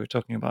 well, we were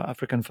talking about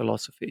African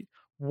philosophy,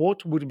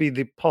 what would be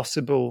the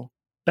possible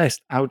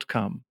best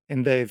outcome,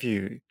 in their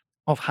view,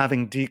 of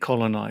having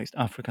decolonized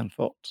African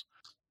thought?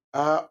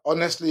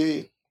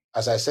 Honestly,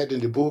 as I said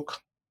in the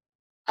book,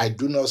 I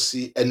do not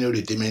see any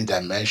redeeming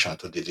dimension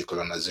to the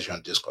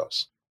decolonization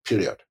discourse,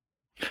 period.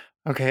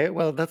 Okay,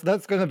 well,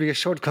 that's going to be a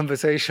short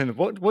conversation.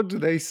 What do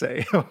they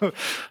say?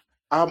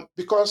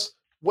 Because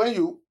when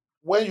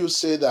you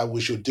say that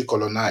we should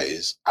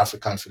decolonize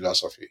African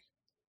philosophy,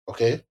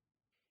 okay,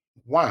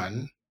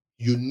 one,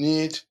 you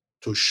need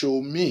to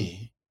show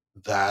me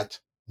that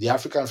the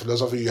African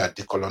philosophy you are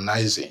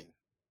decolonizing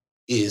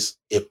is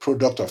a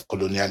product of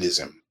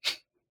colonialism.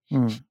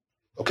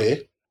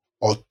 Okay?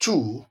 Or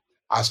two,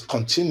 has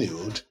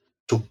continued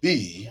to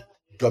be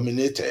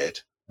dominated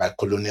by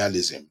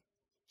colonialism.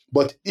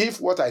 But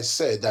if what I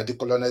said, that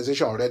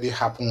decolonization already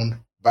happened,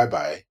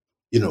 bye-bye,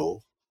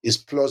 is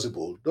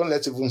plausible, don't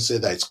let's even say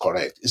that it's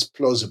correct, it's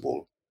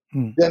plausible,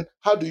 then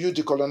how do you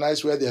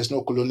decolonize where there's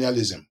no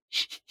colonialism?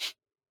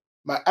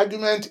 My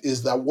argument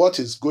is that what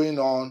is going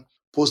on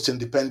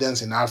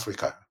post-independence in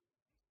Africa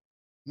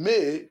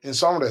may, in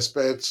some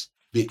respects,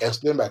 be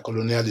explained by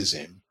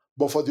colonialism,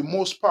 but for the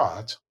most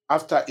part,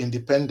 after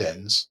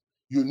independence,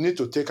 you need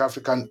to take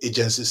African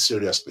agencies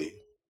seriously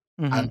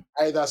and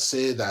either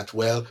say that,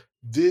 well,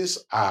 these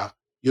are,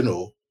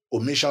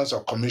 omissions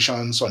or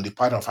commissions on the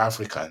part of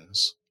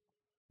Africans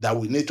that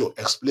we need to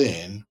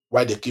explain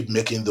why they keep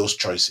making those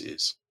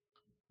choices.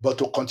 But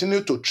to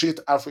continue to treat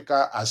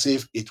Africa as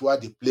if it were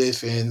the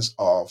playthings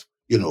of,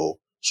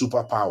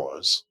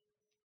 superpowers,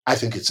 I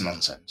think it's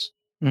nonsense.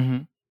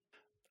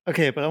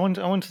 Okay, but I want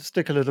to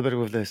stick a little bit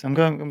with this. I'm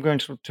going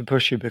to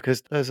push you,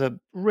 because there's a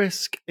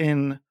risk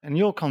in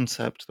your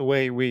concept, the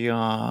way we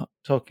are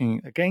talking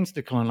against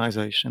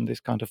decolonization, this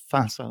kind of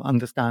facile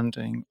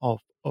understanding of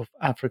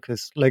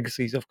Africa's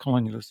legacies of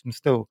colonialism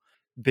still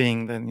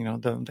being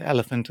the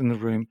elephant in the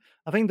room.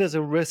 I think there's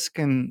a risk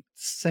in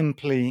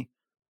simply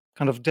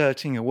kind of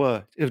dirtying a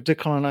word. If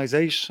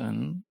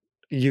decolonization,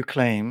 you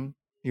claim,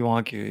 you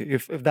argue,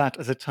 if that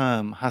as a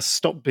term has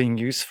stopped being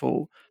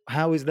useful,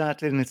 how is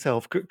that in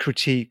itself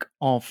critique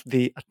of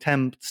the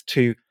attempts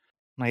to,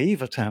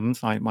 naive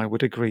attempts, I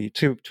would agree,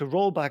 to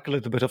roll back a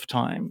little bit of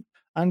time?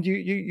 And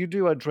you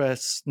do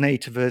address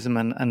nativism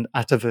and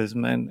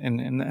atavism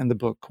in the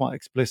book quite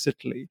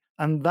explicitly.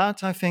 And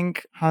that, I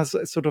think, has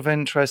a sort of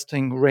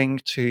interesting ring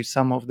to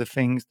some of the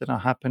things that are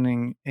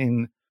happening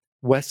in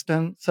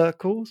Western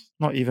circles,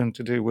 not even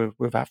to do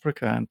with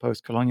Africa and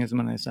post-colonialism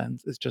in a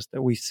sense. It's just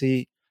that we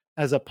see,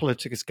 as our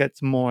politics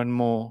gets more and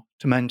more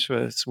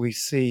tumultuous, we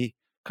see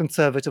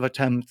conservative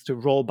attempts to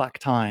roll back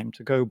time,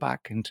 to go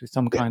back into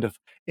some kind of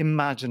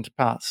imagined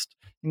past.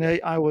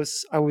 I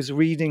was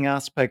reading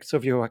aspects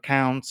of your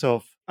accounts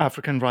of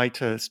African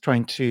writers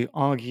trying to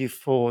argue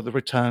for the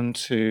return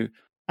to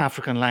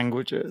African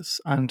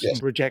languages and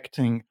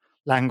rejecting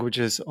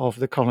languages of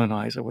the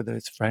colonizer, whether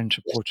it's French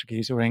or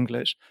Portuguese or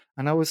English.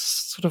 And I was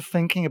sort of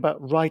thinking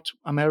about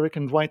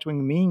American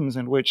right-wing memes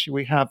in which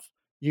we have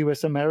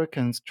US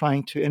Americans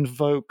trying to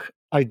invoke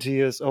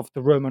ideas of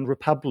the Roman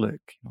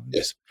Republic,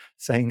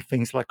 saying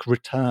things like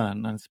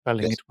return and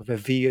spelling it with a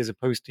V as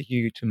opposed to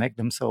U to make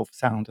themselves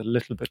sound a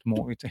little bit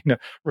more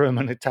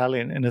Roman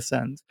Italian in a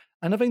sense.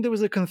 And I think there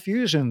was a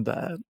confusion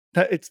there,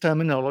 that it's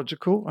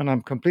terminological, and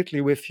I'm completely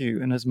with you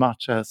in as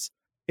much as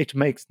it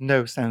makes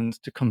no sense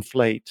to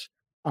conflate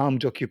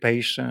armed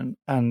occupation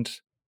and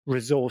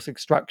resource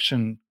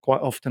extraction,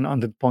 quite often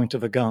under the point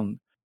of a gun,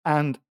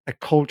 and a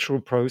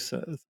cultural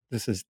process.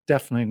 This is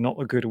definitely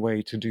not a good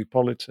way to do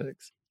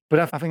politics.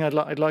 But I think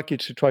I'd like you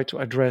to try to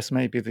address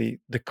maybe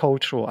the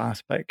cultural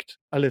aspect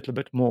a little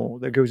bit more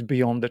that goes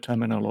beyond the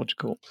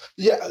terminological.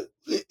 Yeah,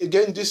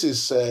 again, this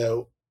is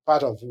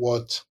part of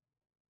what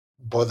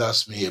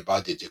bothers me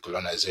about the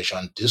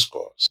decolonization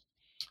discourse.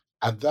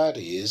 And that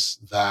is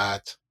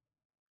that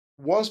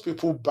once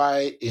people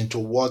buy into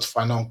what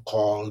Fanon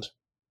called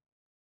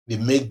the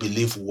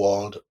make-believe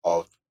world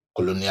of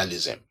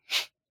colonialism,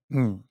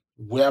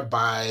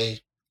 whereby,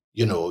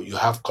 you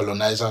have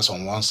colonizers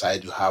on one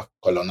side, you have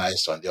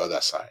colonized on the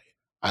other side,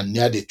 and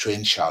near the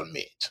twain shall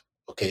meet,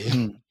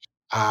 okay?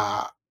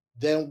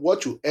 Then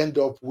what you end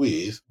up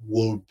with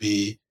will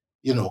be,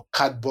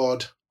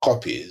 cardboard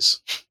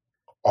copies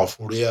of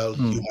real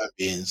human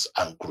beings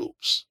and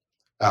groups.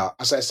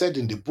 As I said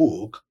in the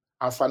book,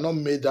 and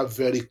Fanon made that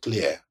very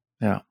clear.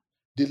 Yeah.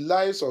 The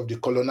lives of the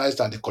colonized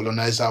and the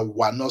colonizer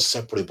were not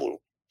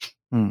separable.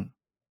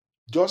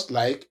 Just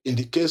like in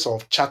the case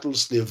of chattel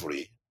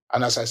slavery,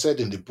 and as I said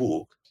in the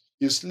book,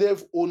 the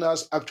slave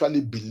owners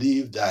actually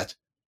believed that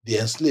the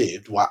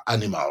enslaved were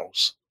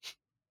animals.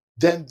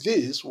 Then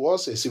this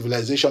was a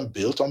civilization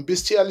built on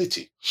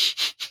bestiality.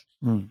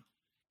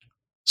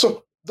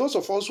 So those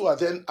of us who are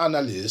then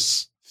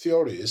analysts,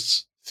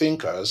 theorists,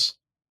 thinkers,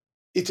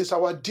 it is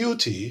our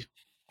duty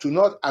to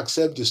not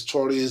accept the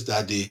stories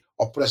that the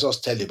oppressors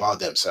tell about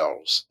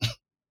themselves.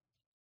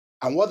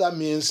 And what that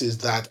means is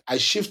that I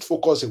shift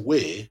focus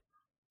away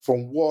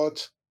from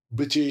what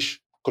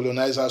British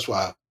colonizers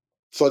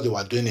thought they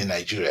were doing in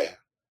Nigeria.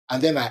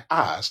 And then I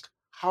asked,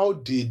 how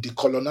did the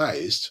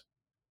colonized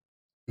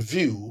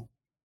view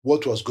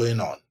what was going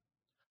on?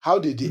 How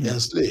did the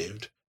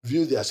enslaved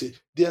view their city?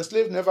 The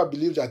enslaved never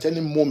believed at any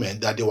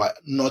moment that they were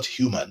not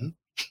human.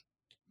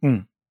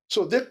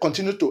 So they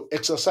continued to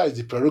exercise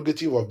the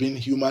prerogative of being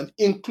human,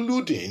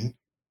 including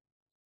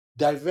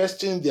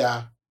divesting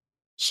their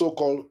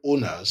so-called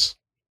owners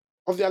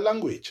of their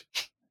language.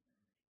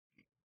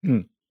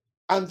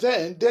 And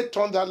then they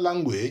turned that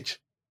language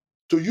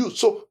to use.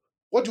 So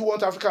what do you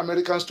want African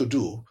Americans to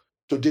do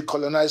to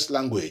decolonize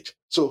language?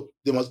 So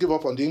they must give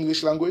up on the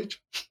English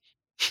language?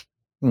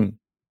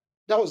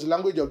 That was the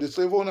language of the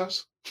slave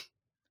owners.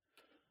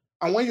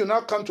 And when you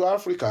now come to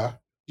Africa,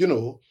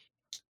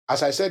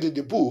 as I said in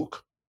the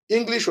book,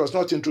 English was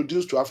not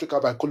introduced to Africa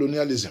by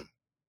colonialism.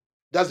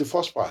 That's the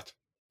first part.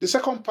 The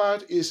second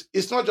part is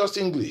it's not just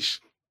English.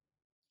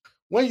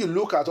 When you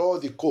look at all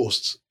the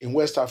coasts in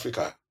West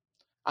Africa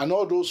and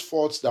all those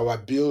forts that were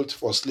built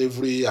for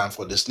slavery and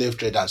for the slave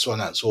trade and so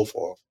on and so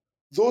forth,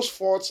 those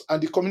forts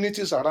and the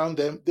communities around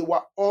them, they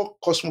were all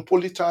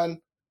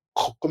cosmopolitan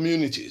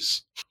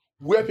communities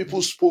where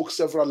people spoke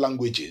several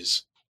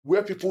languages,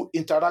 where people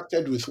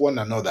interacted with one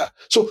another.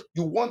 So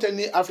you want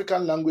any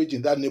African language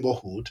in that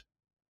neighborhood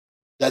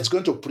that's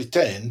going to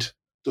pretend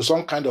to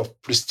some kind of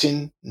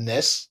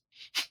pristineness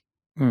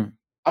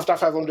after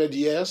 500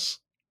 years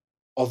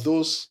of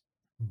those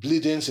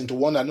bleedings into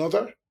one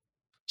another?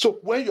 So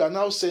when you are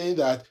now saying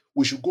that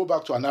we should go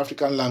back to an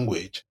African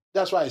language,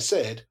 that's why I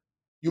said,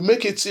 you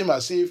make it seem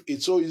as if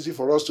it's so easy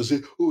for us to say,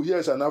 oh,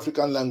 here's an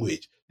African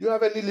language. Do you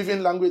have any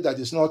living language that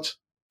is not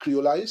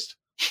creolized?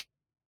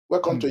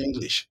 Welcome to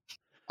English.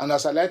 And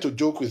as I like to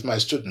joke with my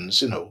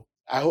students,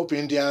 I hope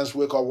Indians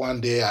wake up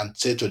one day and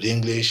say to the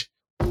English,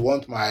 we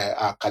want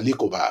my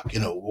calico back, we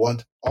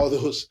want all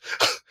those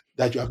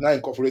that you have now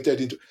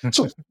incorporated into.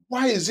 So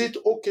why is it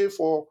okay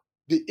for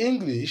the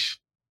English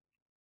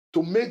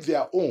to make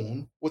their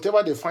own,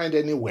 whatever they find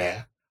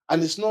anywhere,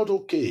 and it's not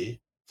okay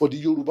for the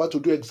Yoruba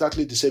to do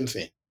exactly the same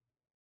thing?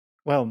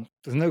 Well,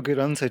 there's no good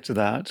answer to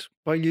that,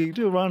 but you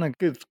do run a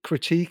good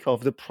critique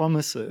of the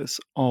promises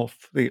of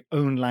the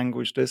own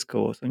language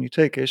discourse, and you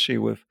take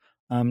issue with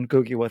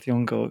Ngugi wa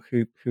Thiong'o,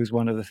 who's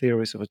one of the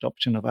theorists of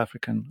adoption of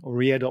African or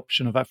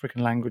readoption of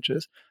African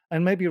languages.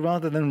 And maybe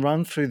rather than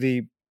run through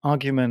the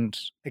argument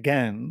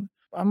again,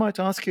 I might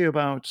ask you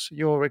about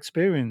your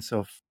experience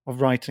of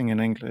writing in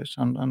English.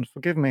 And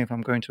forgive me if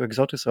I'm going to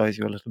exoticize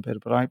you a little bit,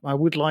 but I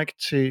would like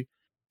to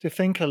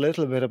think a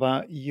little bit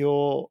about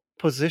your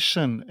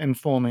position in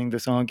forming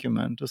this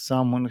argument as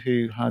someone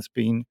who has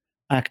been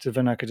active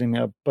in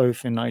academia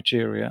both in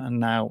Nigeria and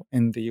now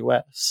in the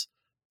US.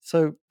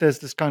 So there's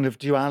this kind of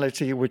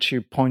duality which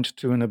you point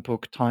to in the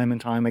book time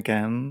and time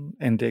again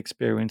in the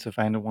experience of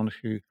anyone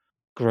who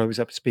grows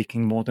up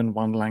speaking more than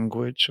one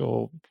language,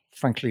 or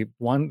frankly,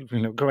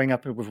 growing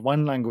up with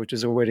one language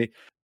is already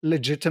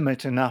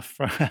legitimate enough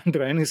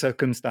under any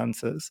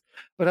circumstances.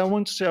 But I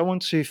want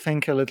to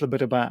think a little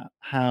bit about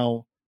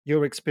how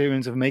your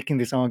experience of making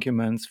these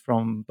arguments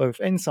from both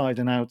inside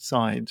and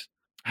outside,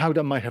 how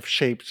that might have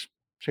shaped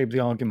the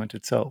argument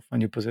itself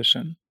and your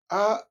position.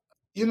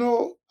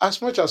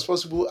 As much as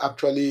possible,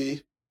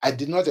 actually, I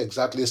did not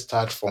exactly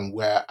start from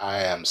where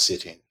I am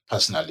sitting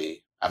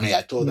personally. I mean,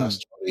 I told that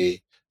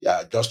story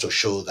just to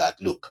show that,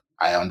 look,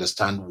 I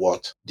understand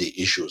what the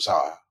issues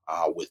are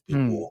with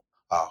people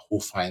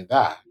who find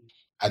that.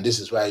 And this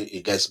is why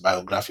it gets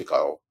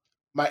biographical.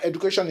 My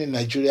education in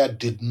Nigeria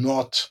did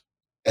not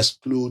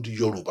exclude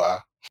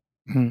Yoruba.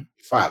 In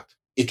fact,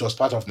 it was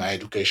part of my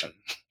education.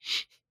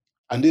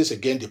 And this is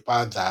again the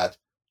part that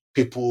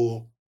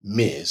people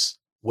miss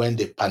when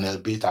they panel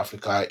beat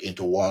Africa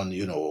into one,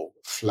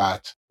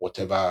 flat,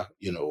 whatever,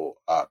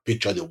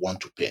 picture they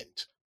want to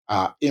paint.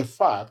 In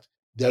fact,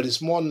 there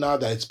is more now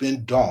that it's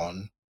been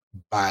done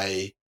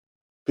by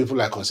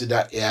people I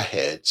consider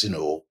airheads,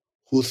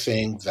 who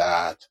think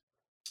that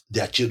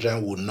their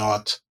children will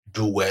not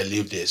do well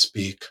if they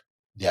speak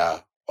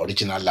their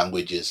original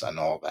languages and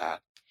all that.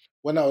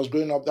 When I was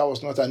growing up, that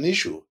was not an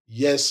issue.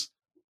 Yes,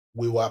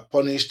 we were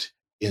punished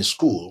in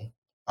school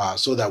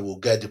so that we'll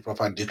get the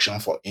proper diction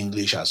for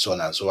English and so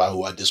on and so on.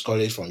 We were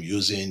discouraged from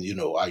using,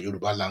 our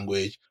Yoruba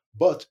language,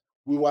 but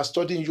we were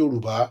studying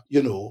Yoruba,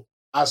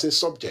 as a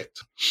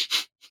subject.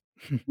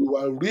 We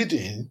were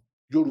reading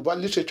Yoruba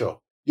literature,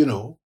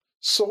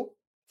 So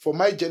for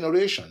my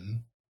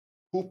generation,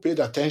 who paid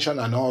attention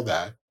and all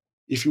that,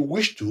 if you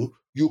wish to,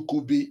 you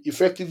could be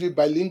effectively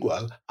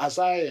bilingual, as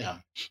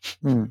I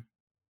am.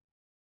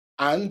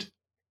 And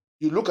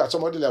you look at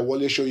somebody like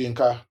Wole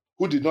Soyinka,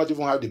 who did not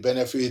even have the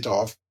benefit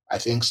of, I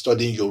think,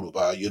 studying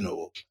Yoruba,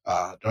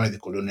 during the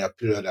colonial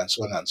period and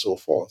so on and so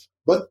forth.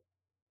 But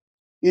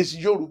his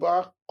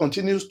Yoruba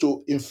continues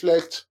to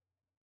inflect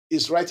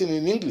his writing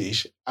in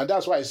English. And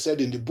that's why I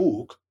said in the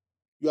book,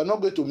 you are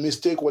not going to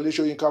mistake Wole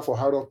Soyinka for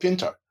Harold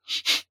Pinter.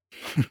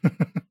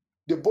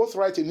 They both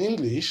write in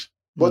English,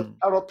 but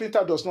Harold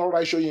Pinter does not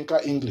write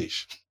Soyinka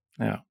English.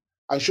 Yeah.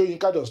 and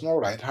Soyinka does not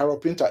write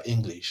Haro-Pinter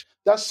English,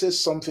 that says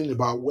something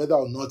about whether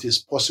or not it's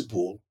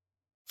possible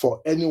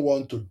for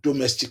anyone to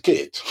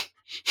domesticate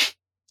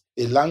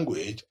a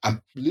language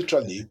and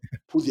literally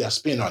put their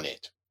spin on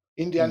it.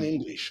 Indian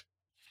English,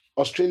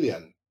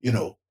 Australian,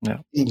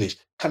 English,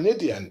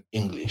 Canadian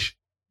English.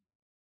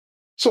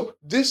 So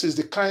this is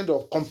the kind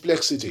of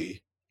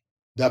complexity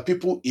that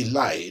people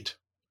elide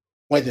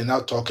when they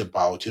now talk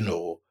about,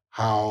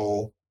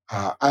 how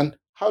and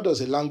how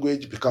does a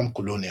language become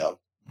colonial?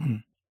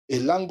 A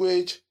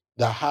language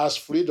that has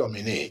freedom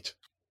in it,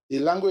 a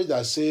language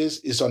that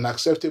says it's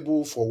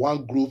unacceptable for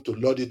one group to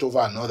lord it over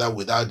another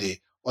without the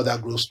other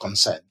group's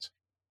consent.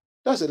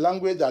 That's a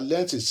language that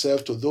lends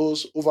itself to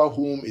those over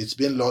whom it's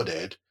been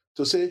lauded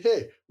to say,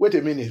 hey, wait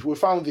a minute, we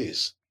found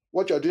this.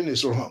 What you're doing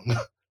is wrong.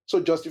 So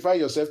justify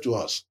yourself to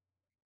us.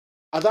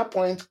 At that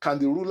point, can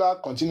the ruler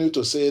continue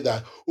to say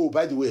that, oh,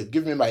 by the way,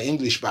 give me my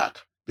English back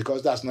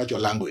because that's not your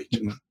language?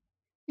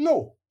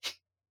 No.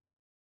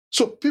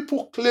 So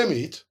people claim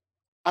it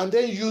and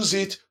then use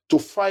it to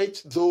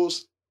fight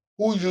those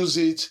who use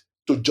it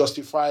to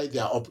justify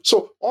their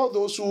So all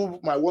those who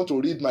might want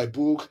to read my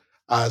book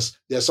as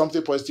there's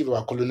something positive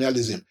about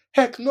colonialism,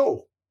 heck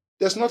no,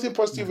 there's nothing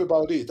positive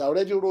about it. I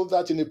already wrote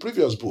that in a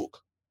previous book.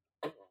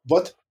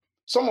 But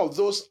some of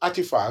those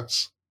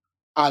artifacts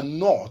are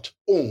not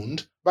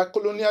owned by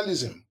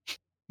colonialism.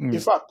 In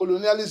fact,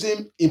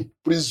 colonialism, in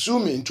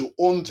presuming to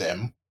own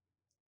them,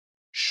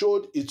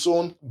 showed its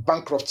own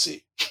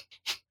bankruptcy.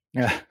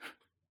 Yeah,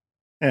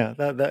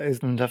 that is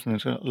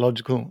definitely a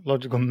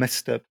logical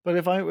misstep. But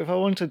if I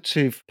wanted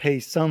to pay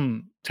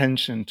some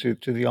attention to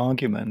the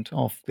argument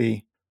of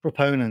the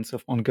proponents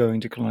of ongoing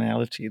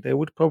decoloniality, they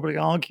would probably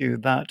argue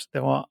that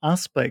there are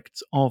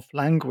aspects of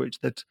language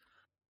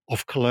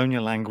of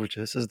colonial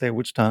languages, as they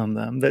would term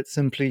them, that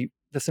simply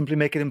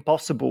make it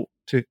impossible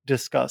to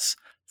discuss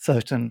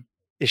certain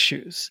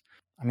issues.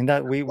 I mean,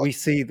 that we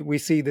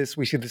see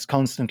this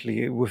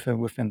constantly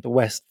within the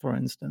West, for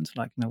instance.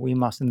 Like, we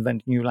must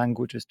invent new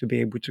languages to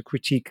be able to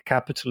critique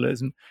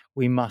capitalism.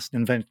 We must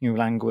invent new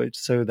language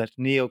so that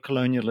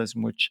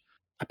neo-colonialism, which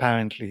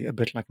apparently a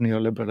bit like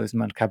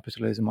neoliberalism and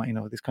capitalism,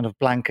 are these kind of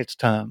blanket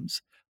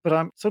terms. But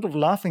I'm sort of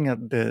laughing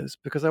at this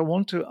because I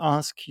want to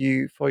ask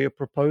you for your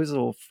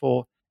proposal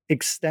for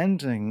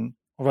extending,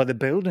 or rather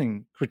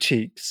building,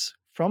 critiques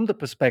from the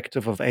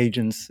perspective of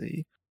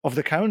agency of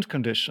the current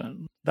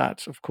condition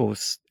that, of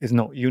course, is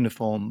not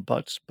uniform,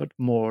 but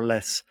more or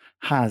less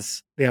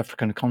has the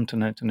African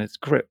continent in its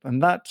grip.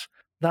 And that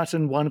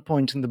in one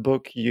point in the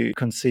book, you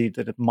concede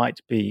that it might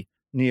be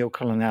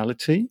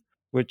neocoloniality,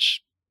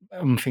 which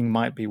I think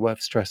might be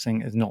worth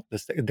stressing is not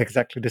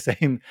exactly the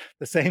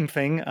same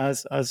thing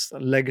as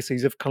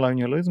legacies of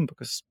colonialism,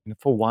 because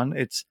for one,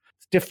 it's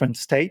different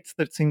states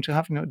that seem to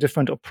have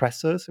different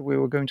oppressors, if we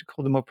were going to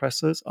call them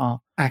oppressors,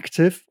 are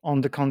active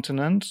on the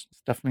continent.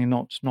 It's definitely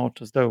not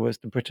as though as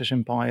the British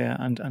Empire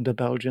and the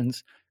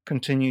Belgians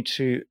continue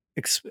to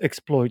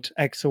exploit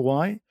X or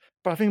Y.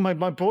 But I think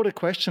my broader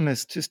question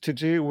is just to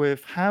do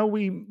with how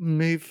we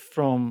move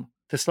from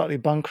the slightly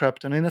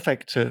bankrupt and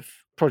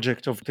ineffective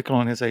project of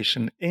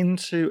decolonization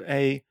into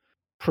a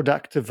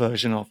productive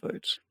version of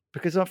it.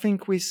 Because I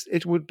think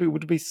it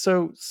would be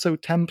so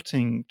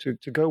tempting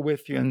to go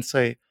with you and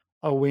say,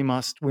 oh, we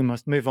must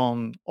move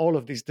on. All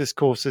of these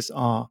discourses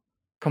are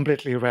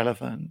completely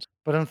irrelevant.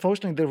 But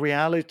unfortunately, the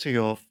reality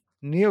of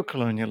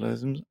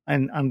neocolonialism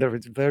and under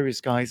its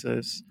various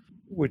guises,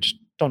 which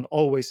don't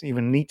always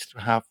even need to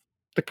have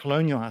the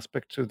colonial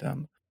aspect to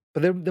them,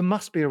 but there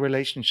must be a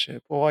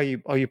relationship. Or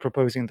are you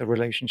proposing the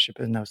relationship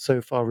is now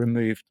so far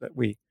removed that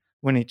we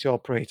need to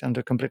operate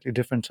under completely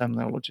different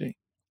terminology?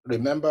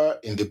 Remember,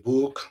 in the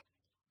book,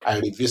 I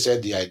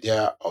revisited the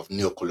idea of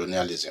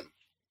neocolonialism.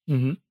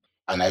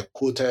 And I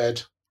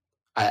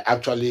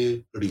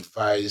actually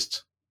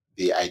revised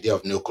the idea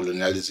of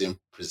neocolonialism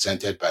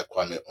presented by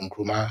Kwame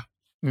Nkrumah.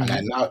 And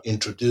I now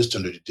introduced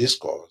into the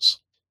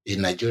discourse a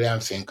Nigerian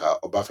thinker,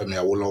 Obafemi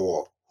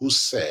Awolowo, who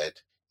said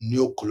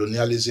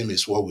neocolonialism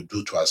is what we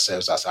do to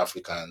ourselves as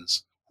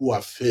Africans who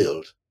have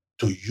failed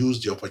to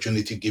use the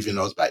opportunity given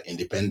us by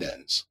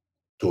independence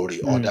to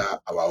reorder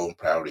our own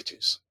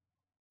priorities.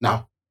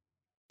 Now,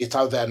 it's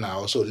out there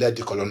now, so let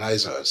the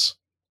colonizers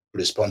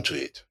respond to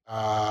it.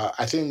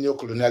 I think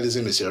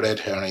neocolonialism is a red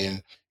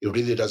herring. It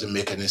really doesn't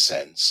make any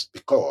sense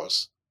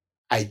because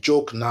I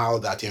joke now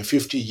that in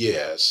 50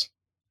 years,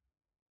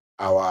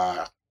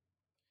 our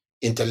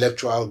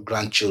intellectual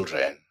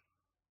grandchildren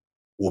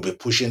will be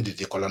pushing the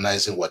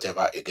decolonizing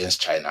whatever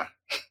against China.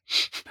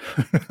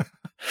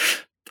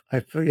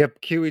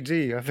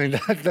 QED. I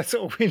think that's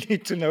all we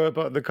need to know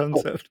about the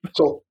concept.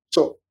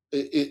 So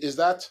is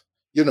that,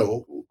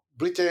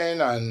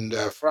 Britain and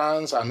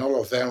France and all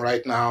of them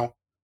right now,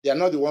 they are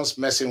not the ones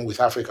messing with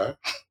Africa.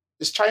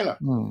 It's China.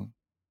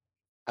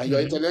 And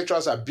your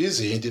intellectuals are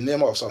busy in the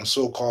name of some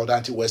so-called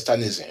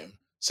anti-Westernism,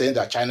 saying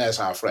that China is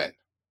our friend.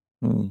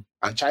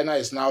 And China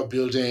is now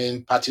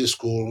building party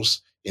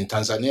schools in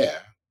Tanzania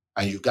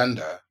and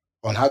Uganda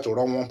on how to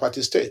run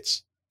one-party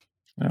states.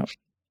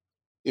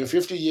 In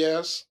 50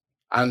 years,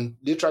 and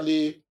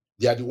literally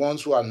They are the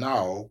ones who are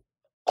now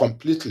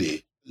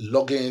completely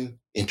logging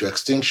into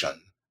extinction.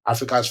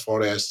 Africa's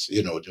forests,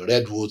 the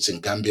redwoods in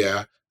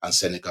Gambia and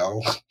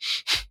Senegal,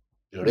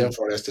 the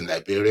rainforest in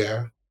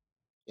Liberia,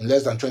 in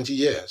less than 20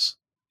 years.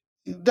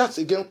 That's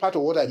again part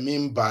of what I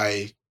mean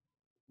by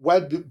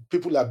why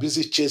people are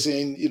busy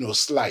chasing,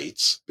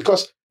 slides.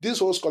 Because this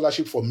whole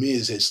scholarship for me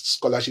is a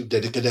scholarship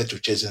dedicated to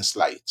chasing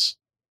slides.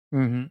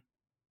 Mm-hmm.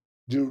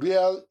 The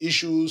real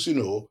issues,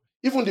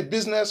 even the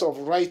business of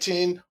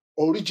writing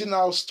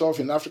original stuff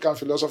in African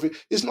philosophy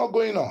is not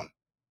going on.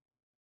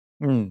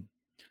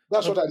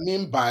 That's what I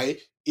mean by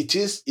it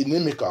is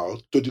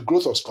inimical to the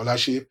growth of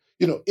scholarship,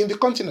 in the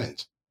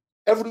continent.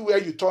 Everywhere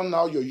you turn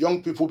now, your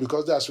young people,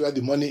 because that's where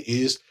the money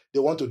is, they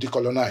want to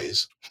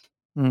decolonize.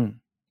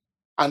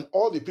 And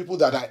all the people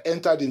that are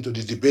entered into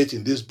the debate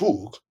in this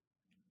book,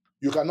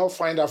 you cannot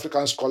find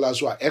African scholars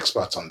who are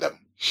experts on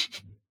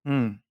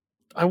them.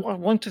 I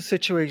want to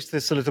situate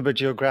this a little bit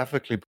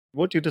geographically.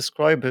 What you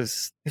describe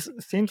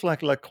seems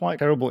like quite a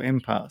terrible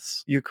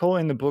impasse. You call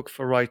in the book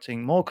for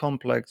writing more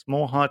complex,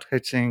 more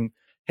hard-hitting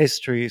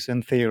histories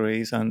and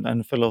theories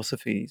and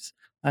philosophies.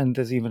 And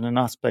there's even an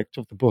aspect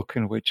of the book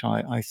in which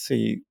I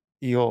see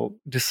your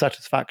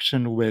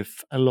dissatisfaction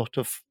with a lot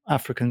of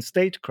African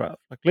statecraft,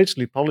 like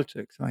literally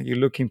politics. You're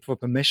looking for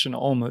permission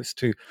almost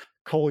to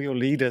call your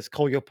leaders,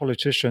 call your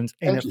politicians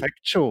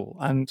ineffectual.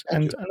 And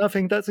I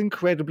think that's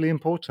incredibly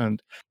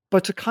important.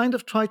 But to kind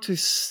of try to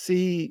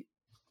see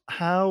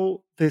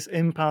how this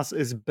impasse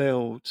is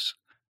built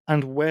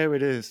and where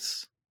it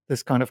is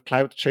this kind of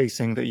clout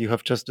chasing that you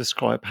have just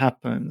described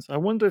happens, I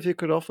wonder if you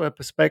could offer a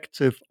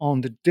perspective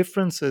on the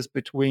differences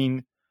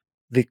between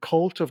the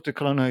cult of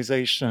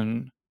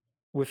decolonization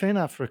within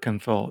African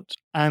thought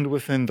and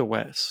within the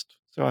West.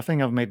 So I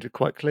think I've made it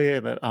quite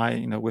clear that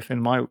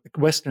within my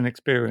Western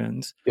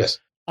experience, yes,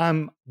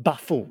 I'm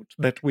baffled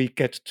that we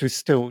get to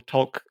still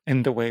talk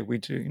in the way we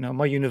do.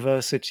 My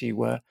university,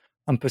 where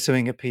I'm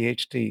pursuing a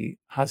PhD,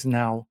 has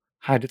now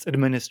had its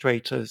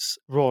administrators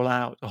roll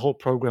out a whole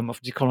program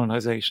of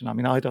decolonization. I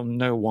mean, I don't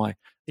know why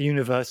a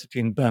university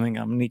in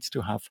Birmingham needs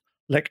to have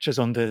lectures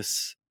on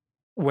this,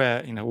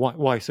 where,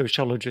 why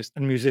sociologists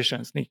and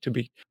musicians need to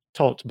be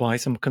taught by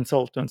some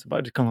consultants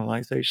about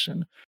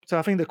decolonization. So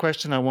I think the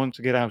question I want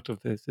to get out of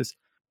this is,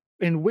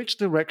 in which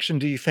direction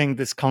do you think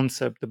this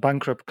concept, the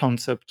bankrupt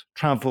concept,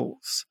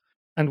 travels?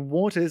 And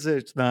what is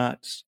it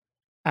that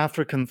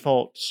African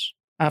thought,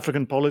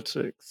 African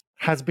politics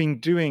has been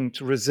doing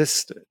to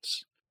resist it?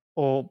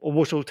 Or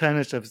what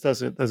alternatives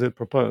does it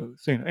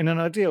propose? In an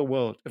ideal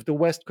world, if the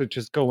West could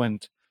just go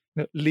and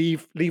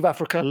leave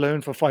Africa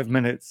alone for 5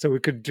 minutes so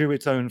it could do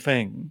its own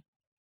thing,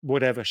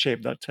 whatever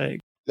shape that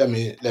takes. Let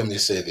me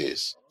say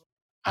this.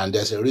 And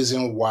there's a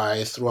reason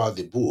why throughout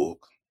the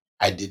book,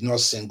 I did not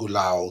single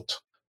out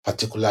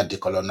particular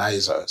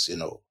decolonizers,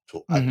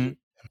 to argue.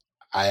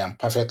 I am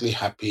perfectly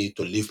happy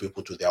to leave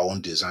people to their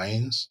own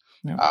designs,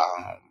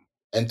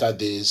 enter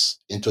this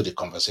into the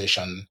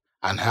conversation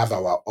and have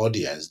our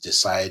audience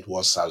decide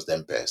what serves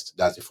them best.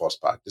 That's the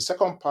first part. The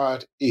second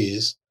part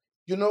is,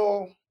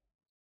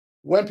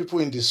 when people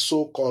in the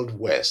so-called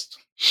West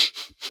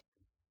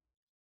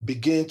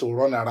begin to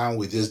run around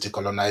with this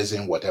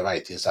decolonizing whatever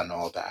it is and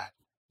all that,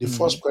 the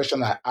first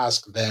question I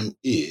ask them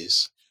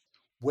is,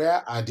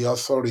 where are the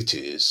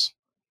authorities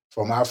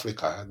from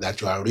Africa that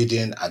you are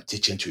reading and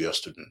teaching to your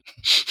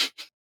students?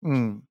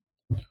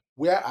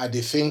 Where are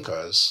the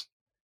thinkers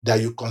that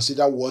you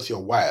consider worth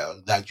your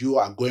while that you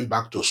are going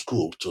back to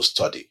school to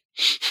study?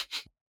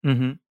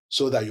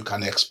 So that you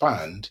can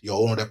expand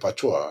your own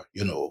repertoire,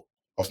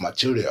 of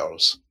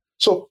materials.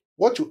 So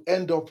what you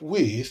end up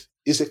with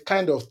is a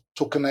kind of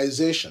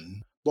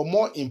tokenization, but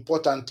more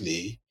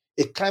importantly,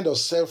 a kind of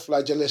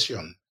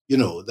self-flagellation,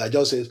 that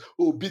just says,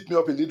 oh, beat me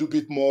up a little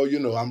bit more,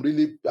 I'm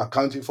really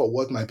accounting for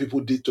what my people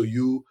did to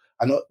you.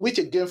 And which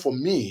again, for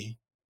me,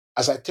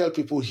 as I tell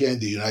people here in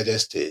the United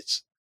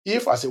States,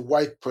 if as a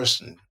white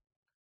person,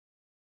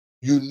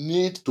 you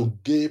need to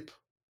gape,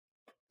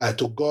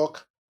 to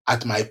gawk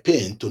at my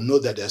pain to know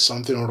that there's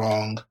something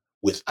wrong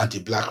with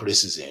anti-Black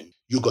racism,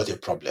 you got a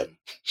problem.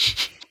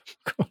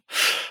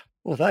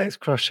 Well, that is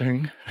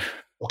crushing.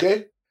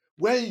 Okay?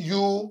 When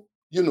you,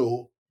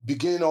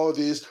 begin all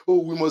this, oh,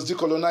 we must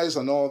decolonize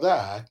and all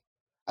that,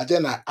 and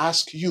then I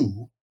ask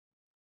you,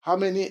 how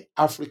many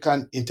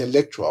African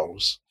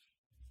intellectuals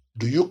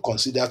do you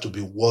consider to be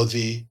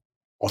worthy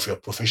of your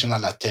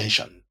professional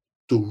attention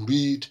to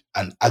read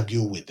and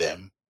argue with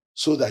them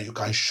so that you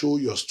can show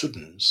your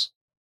students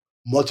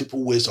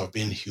multiple ways of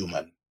being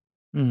human?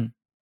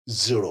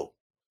 Zero.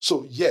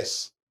 So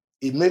yes,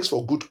 it makes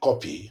for good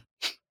copy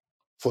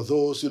for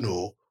those,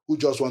 who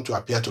just want to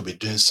appear to be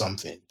doing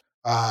something.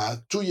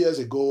 2 years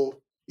ago,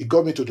 it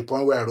got me to the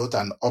point where I wrote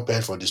an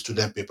op-ed for the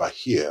student paper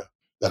here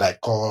that I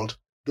called,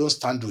 Don't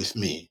Stand With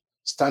Me,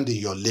 Stand in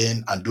Your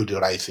Lane and Do the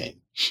Right Thing.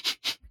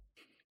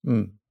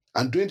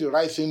 And doing the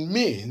right thing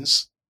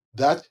means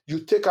that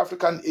you take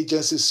African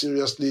agencies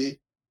seriously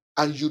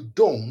and you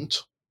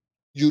don't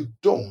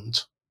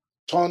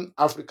turn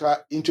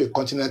Africa into a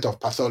continent of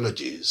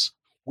pathologies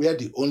where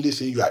the only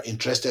thing you are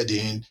interested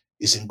in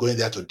is in going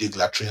there to dig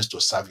latrines to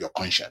serve your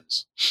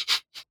conscience.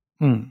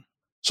 Hmm.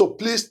 So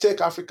please take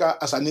Africa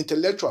as an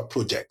intellectual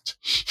project.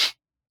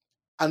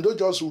 And don't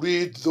just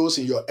read those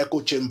in your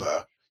echo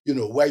chamber,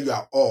 where you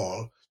are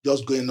all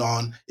just going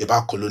on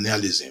about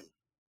colonialism.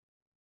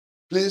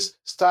 Please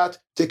start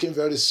taking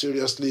very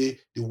seriously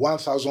the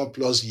 1,000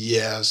 plus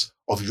years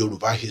of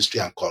Yoruba history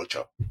and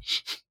culture.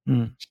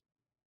 Mm.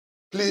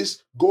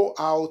 Please go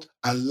out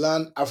and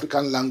learn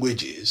African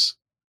languages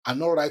and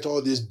not write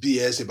all this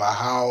BS about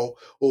how,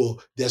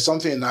 there's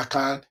something in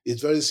Akan,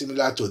 it's very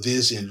similar to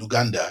this in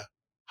Luganda.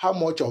 How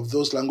much of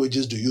those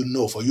languages do you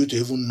know for you to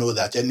even know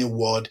that any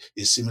word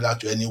is similar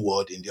to any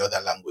word in the other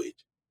language?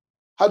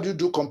 How do you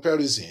do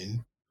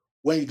comparison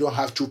when you don't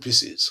have two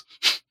pieces?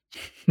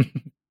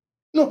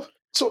 No,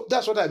 so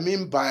that's what I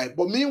mean by,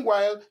 but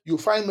meanwhile, you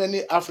find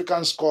many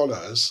African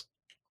scholars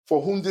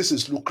for whom this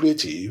is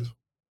lucrative,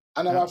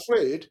 and I'm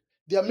afraid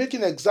they are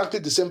making exactly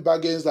the same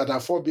bargains that our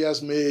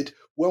forebears made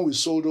when we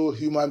sold all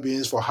human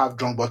beings for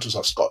half-drunk bottles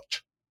of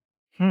scotch.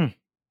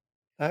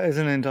 That is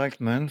an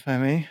indictment,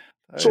 Femi.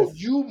 So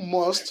you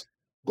must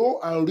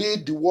go and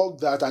read the work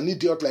that an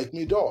idiot like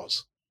me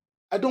does.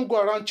 I don't go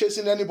around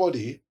chasing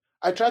anybody.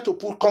 I try to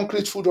put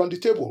concrete food on the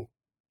table.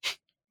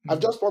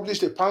 I've just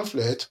published a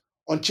pamphlet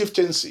on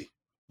chieftaincy,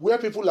 where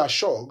people are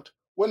shocked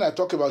when I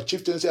talk about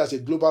chieftaincy as a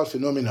global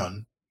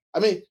phenomenon. I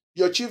mean,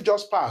 your chief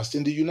just passed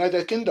in the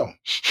United Kingdom.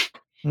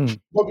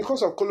 But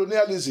because of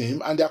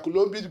colonialism, and there could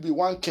only be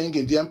one king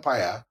in the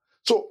empire,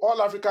 so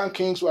all African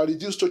kings were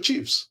reduced to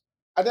chiefs.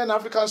 And then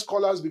African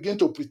scholars begin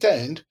to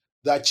pretend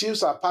that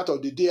chiefs are part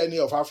of the DNA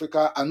of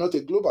Africa and not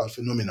a global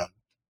phenomenon.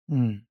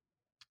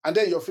 And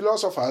then your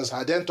philosophers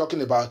are then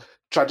talking about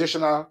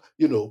traditional,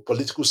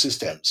 political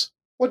systems.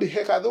 What the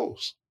heck are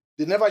those?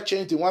 They never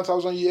changed in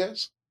 1,000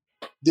 years.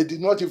 They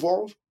did not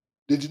evolve.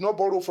 They did not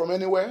borrow from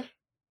anywhere.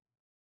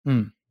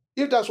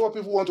 If that's what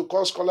people want to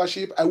call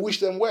scholarship, I wish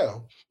them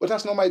well, but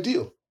that's not my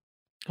deal.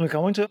 Look, I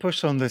want to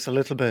push on this a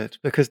little bit,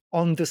 because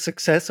on the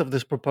success of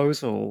this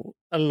proposal,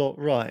 a lot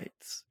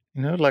writes,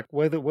 like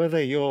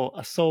whether your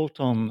assault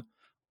on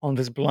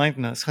this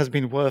blindness has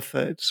been worth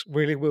it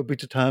really will be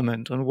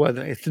determined on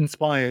whether it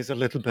inspires a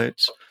little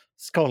bit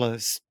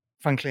scholars,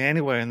 frankly,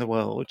 anywhere in the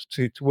world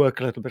to work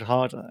a little bit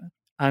harder.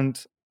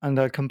 And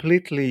I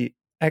completely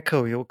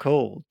echo your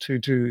call to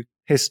do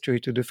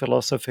history, to do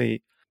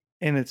philosophy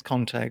in its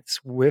context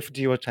with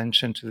due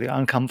attention to the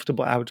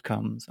uncomfortable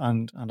outcomes.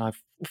 And I,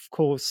 of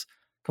course,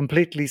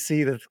 completely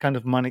see the kind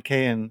of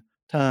Manichaean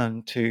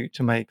turn to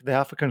make the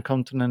African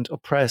continent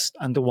oppressed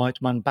and the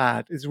white man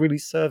bad is really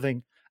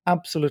serving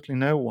absolutely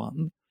no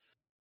one.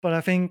 But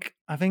I think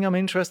I'm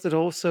interested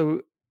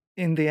also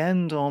in the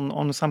end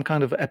on some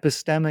kind of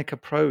epistemic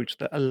approach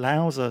that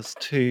allows us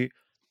to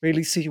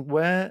really see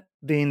where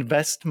the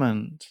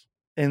investment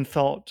in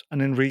thought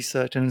and in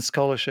research and in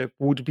scholarship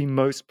would be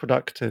most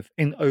productive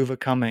in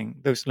overcoming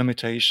those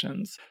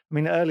limitations. I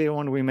mean, earlier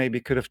on, we maybe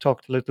could have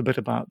talked a little bit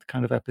about the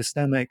kind of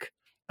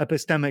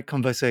epistemic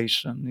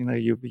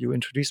conversation. You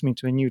introduced me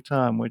to a new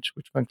term, which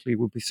frankly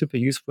would be super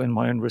useful in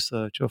my own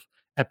research, of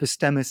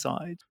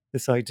epistemicide,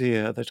 this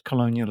idea that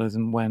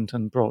colonialism went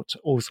and brought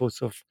all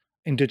sorts of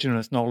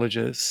indigenous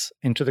knowledges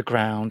into the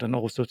ground and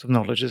all sorts of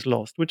knowledge is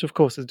lost, which of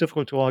course is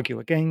difficult to argue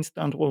against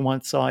on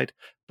one side,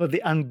 but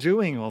the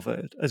undoing of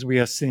it, as we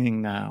are seeing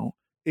now,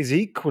 is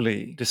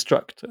equally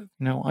destructive.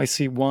 I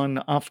see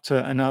one after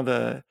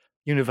another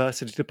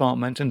university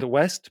department in the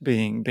West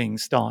being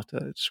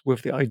started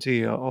with the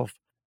idea of,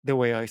 the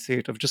way I see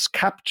it, of just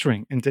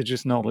capturing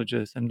indigenous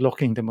knowledges and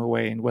locking them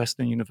away in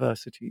Western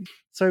universities.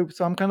 So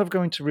I'm kind of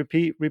going to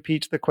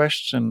repeat the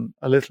question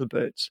a little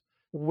bit.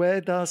 Where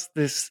does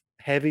this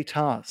heavy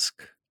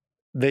task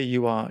that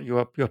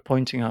you're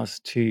pointing us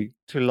to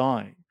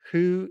lie?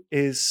 Who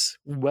is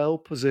well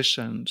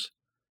positioned,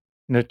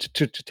 to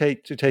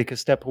take a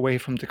step away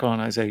from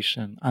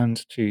decolonization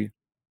and to?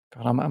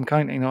 God, I'm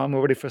kind of, I'm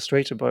already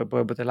frustrated by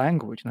the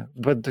language.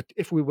 But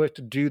if we were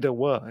to do the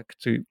work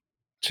to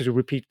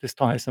repeat this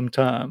tiresome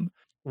term,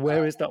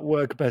 where is that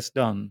work best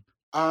done?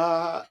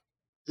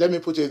 Let me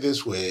put it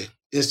this way.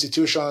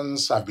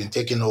 Institutions have been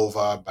taken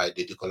over by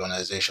the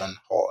decolonization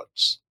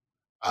hordes.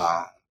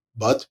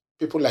 But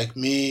people like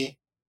me,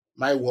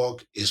 my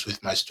work is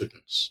with my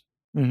students,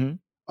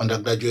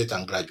 undergraduate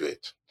and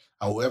graduate,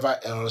 and whoever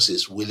else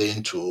is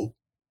willing to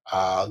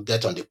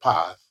get on the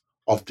path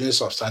of doing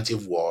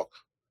substantive work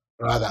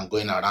rather than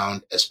going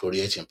around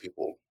excoriating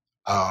people.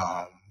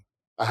 I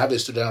have a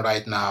student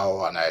right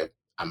now, and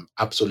I'm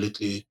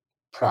absolutely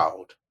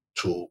proud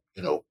to,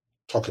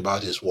 talk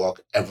about his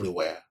work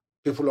everywhere.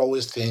 People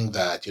always think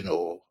that,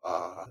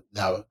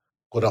 now,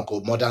 quote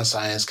unquote, modern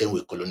science came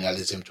with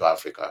colonialism to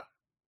Africa.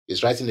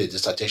 He's writing a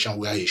dissertation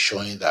where he's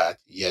showing that,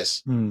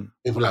 yes,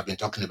 people have been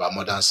talking about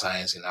modern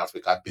science in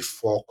Africa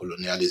before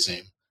colonialism,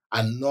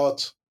 and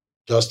not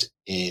just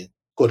in,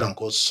 quote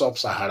unquote,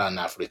 sub-Saharan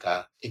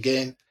Africa.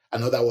 Again,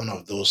 another one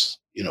of those,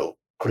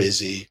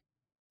 crazy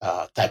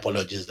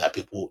typologies that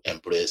people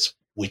embrace,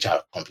 which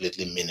are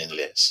completely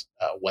meaningless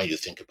when you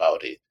think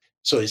about it.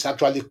 So it's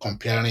actually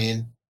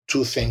comparing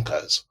two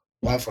thinkers,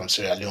 one from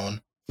Sierra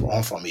Leone,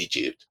 one from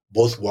Egypt,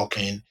 both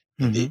working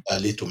in the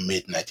early to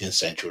mid 19th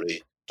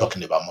century,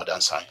 talking about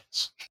modern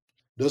science.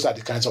 Those are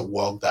the kinds of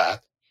work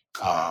that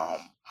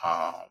I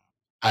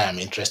am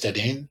interested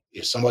in.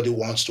 If somebody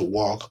wants to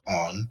work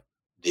on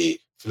the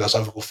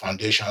philosophical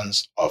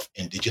foundations of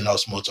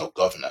indigenous modes of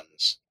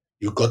governance,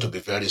 you've got to be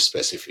very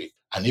specific.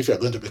 And if you're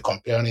going to be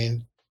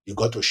comparing, you've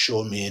got to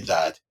show me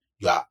that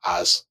you are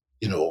as,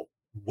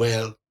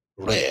 well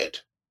read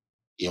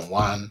in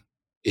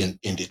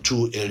the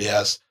two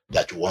areas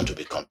that you want to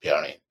be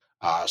comparing.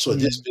 So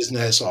this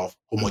business of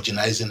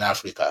homogenizing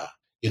Africa,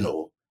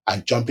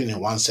 and jumping in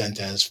one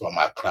sentence from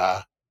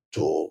Accra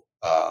to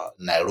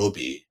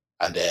Nairobi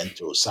and then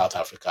to South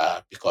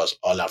Africa because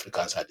all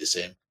Africans are the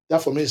same,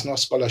 that for me is not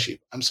scholarship.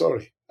 I'm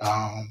sorry.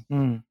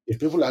 If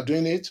people are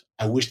doing it,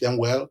 I wish them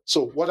well.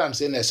 So what I'm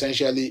saying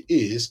essentially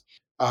is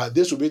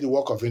this will be the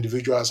work of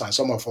individuals and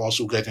some of us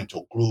who get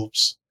into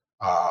groups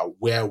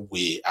where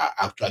we are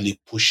actually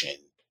pushing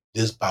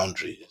these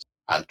boundaries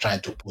and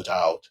trying to put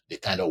out the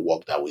kind of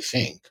work that we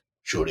think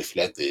should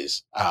reflect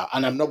this.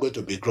 And I'm not going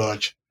to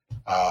begrudge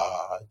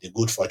the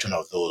good fortune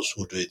of those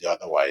who do it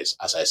otherwise.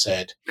 As I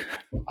said,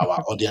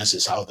 our audience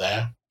is out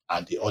there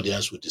and the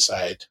audience will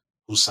decide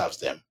who serves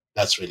them.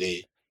 That's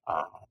really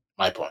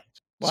my point.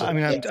 Well,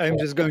 I'm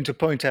just going to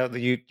point out that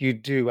you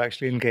do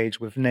actually engage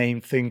with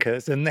named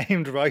thinkers and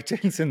named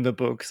writings in the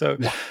book. So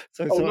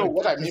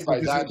what I mean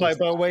by that is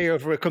by way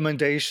of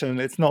recommendation.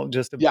 It's not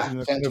just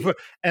a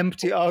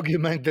empty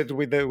argument that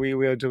we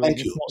are doing.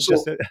 Thank you.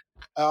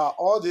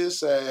 All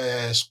these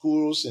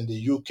schools in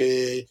the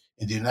UK,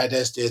 in the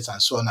United States,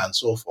 and so on and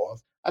so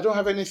forth, I don't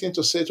have anything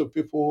to say to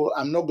people.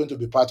 I'm not going to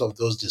be part of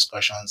those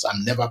discussions.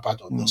 I'm never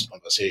part of those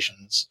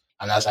conversations.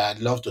 And as I'd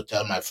love to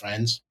tell my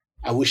friends,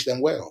 I wish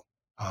them well.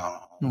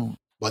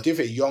 But if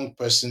a young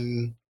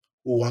person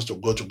who wants to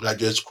go to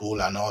graduate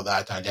school and all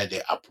that, and then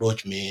they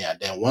approach me, and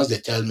then once they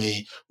tell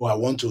me, I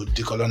want to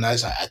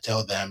decolonize, I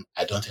tell them,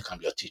 I don't think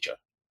I'm your teacher.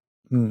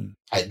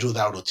 I do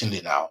that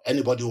routinely now.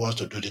 Anybody who wants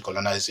to do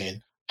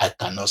decolonizing, I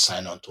cannot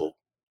sign on to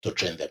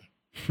train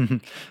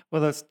them.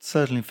 Well, that's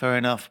certainly fair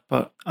enough,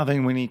 but I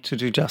think we need to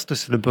do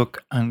justice to the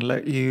book and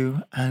let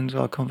you end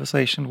our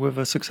conversation with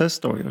a success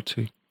story or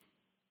two.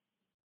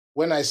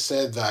 When I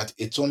said that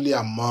it's only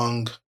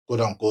among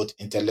quote-unquote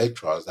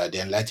intellectuals that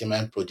the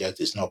Enlightenment Project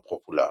is not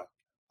popular,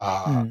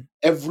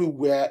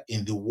 everywhere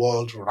in the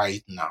world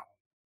right now,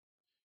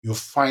 you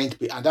find,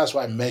 and that's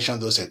why I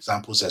mentioned those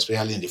examples,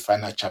 especially in the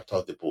final chapter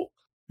of the book.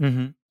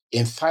 In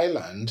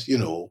Thailand,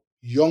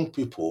 young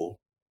people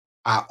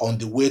are on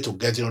the way to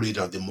getting rid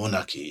of the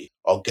monarchy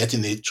or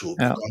getting it to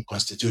become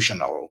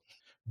constitutional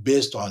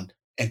based on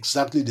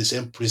exactly the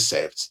same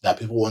precepts that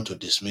people want to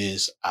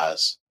dismiss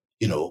as,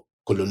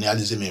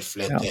 colonialism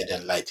inflected,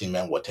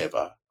 enlightenment,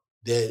 whatever.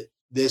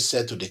 They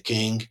said to the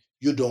king,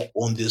 you don't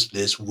own this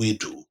place, we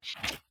do.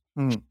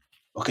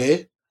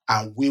 Okay?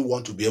 And we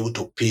want to be able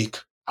to pick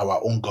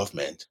our own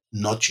government,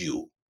 not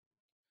you.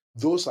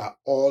 Those are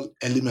all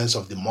elements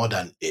of the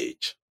modern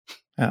age.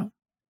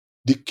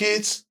 The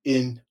kids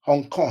in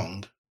Hong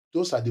Kong,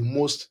 those are the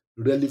most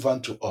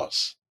relevant to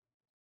us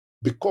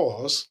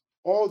because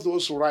all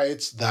those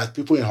rights that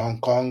people in Hong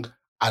Kong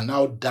are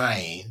now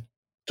dying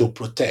to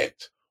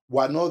protect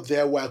were not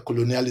there while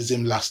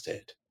colonialism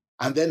lasted.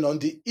 And then on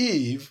the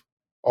eve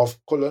of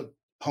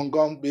Hong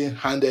Kong being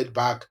handed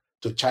back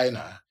to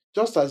China,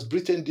 just as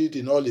Britain did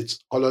in all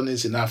its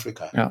colonies in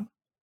Africa,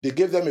 they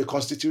gave them a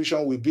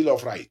constitution with Bill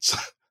of Rights.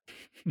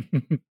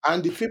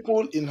 And the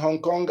people in Hong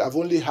Kong have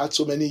only had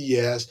so many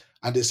years,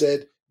 and they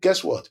said,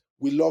 guess what?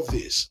 We love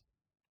this.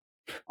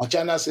 And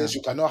China says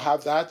you cannot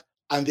have that,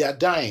 and they are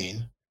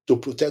dying to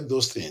protect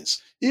those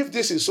things. If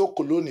this is so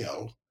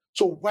colonial,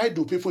 so why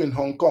do people in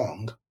Hong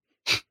Kong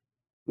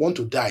want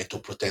to die to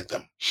protect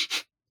them?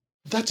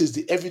 That is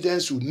the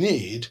evidence you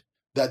need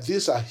that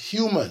these are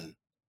human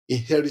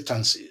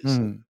inheritances.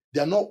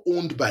 They are not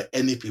owned by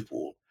any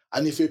people.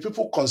 And if a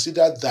people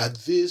consider that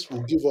this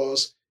will give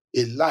us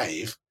a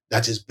life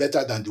that is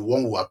better than the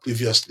one we were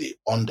previously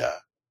under,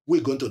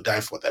 we're going to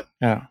die for them.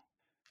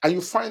 And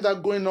you find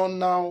that going on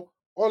now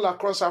all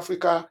across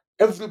Africa.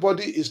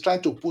 Everybody is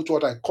trying to put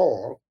what I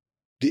call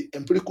the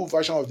empirical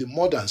version of the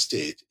modern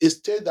state, a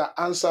state that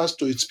answers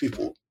to its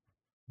people.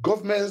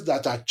 Governments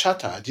that are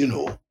chartered,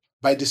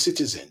 by the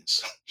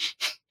citizens.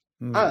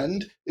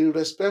 And a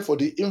respect for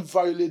the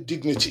inviolate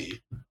dignity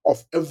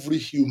of every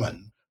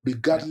human,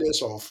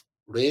 regardless of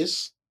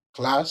race,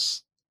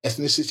 class,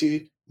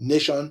 ethnicity,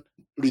 nation,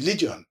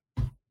 religion.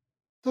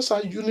 Those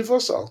are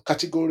universal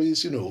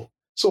categories,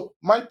 So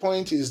my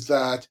point is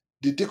that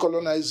the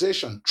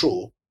decolonization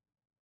trope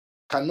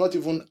cannot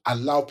even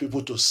allow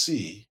people to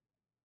see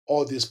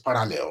all these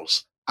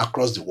parallels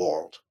across the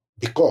world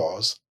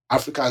because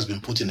Africa has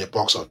been put in a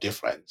box of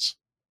difference.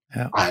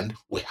 And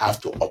we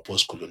have to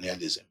oppose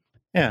colonialism.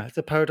 Yeah, it's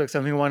a paradox. I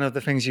mean, one of the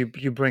things you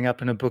bring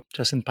up in a book,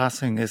 just in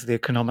passing, is the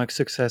economic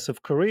success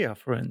of Korea,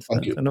 for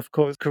instance. And of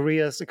course,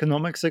 Korea's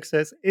economic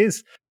success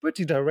is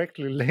pretty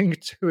directly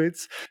linked to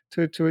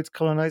its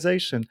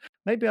colonization.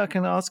 maybe I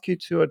can ask you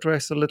to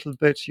address a little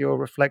bit your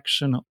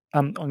reflection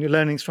on your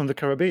learnings from the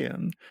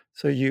Caribbean.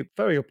 So you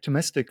very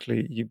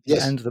optimistically you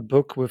Yes. end the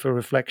book with a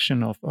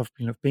reflection of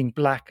being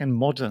Black and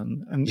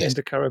modern in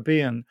the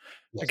Caribbean.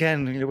 Yes.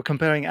 Again, we're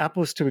comparing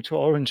apples to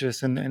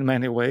oranges in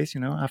many ways.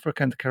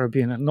 Africa and the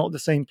Caribbean are not the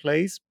same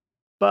place,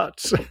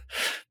 but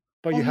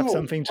you have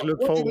something to look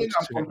forward to. What do you forward mean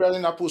I'm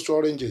comparing apples to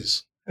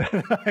oranges?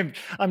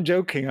 I'm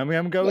joking. I mean,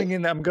 I'm going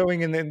in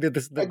the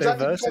exactly,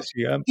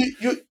 diversity.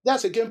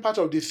 That's again part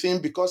of the theme,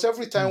 because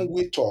every time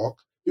we talk,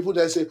 people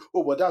then say,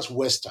 "Oh, but that's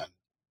Western."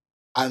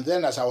 And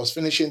then, as I was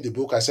finishing the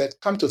book, I said,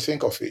 "Come to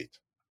think of it,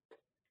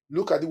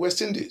 look at the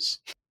West Indies.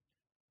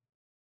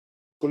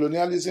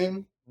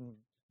 Colonialism.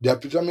 They are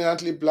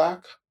predominantly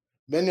Black.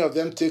 Many of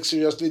them take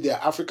seriously their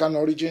African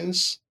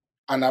origins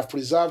and have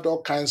preserved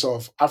all kinds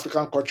of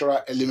African cultural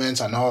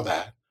elements and all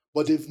that.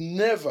 But they've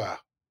never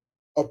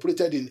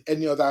operated in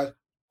any other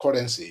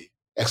currency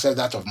except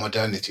that of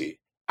modernity."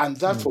 And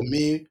that for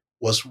me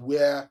was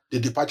where the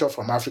departure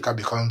from Africa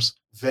becomes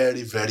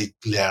very, very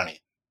glaring.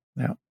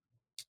 Yeah.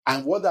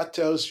 And what that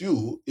tells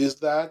you is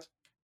that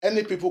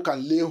any people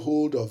can lay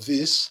hold of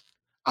this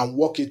and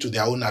work it to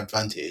their own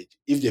advantage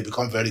if they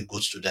become very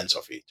good students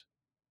of it.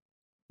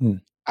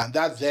 And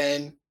that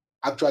then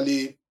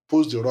actually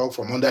pulls the rug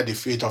from under the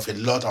feet of a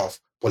lot of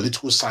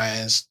political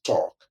science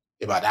talk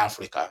about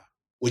Africa,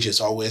 which is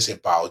always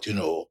about,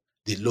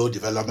 the low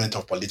development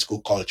of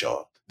political culture,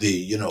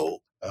 the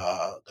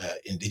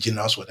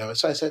indigenous, whatever.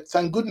 So I said,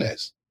 thank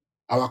goodness.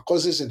 Our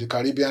cousins in the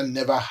Caribbean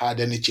never had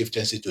any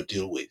chieftaincy to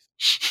deal with.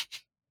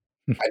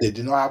 And they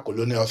did not have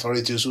colonial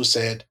authorities who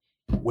said,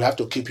 we have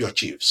to keep your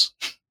chiefs.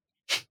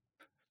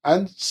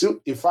 And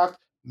so, in fact,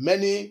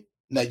 many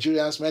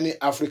Nigerians, many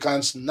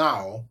Africans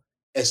now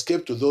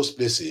escape to those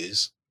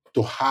places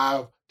to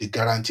have the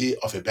guarantee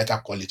of a better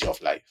quality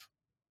of life.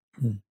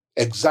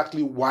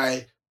 Exactly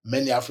why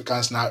many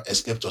Africans now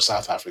escape to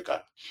South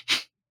Africa,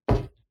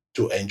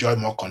 to enjoy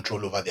more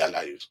control over their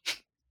lives.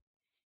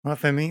 Well,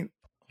 for me,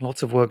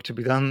 lots of work to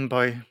be done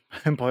by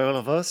all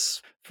of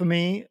us. For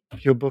me,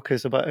 your book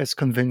is about as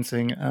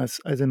convincing as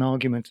an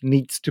argument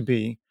needs to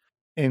be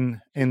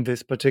in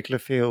this particular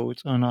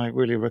field, and I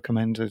really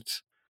recommend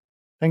it.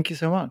 Thank you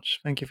so much.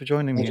 Thank you for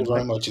joining me. Thank you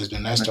very much. It's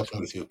been nice talking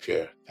with you,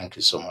 Pierre. Thank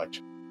you so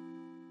much.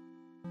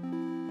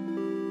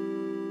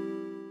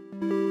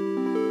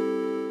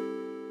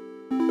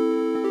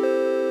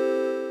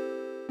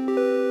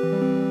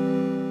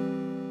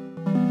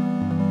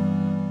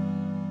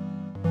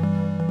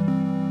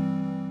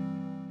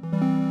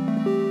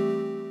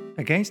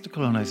 Against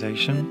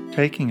Decolonization,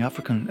 Taking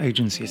African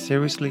Agency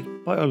Seriously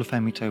by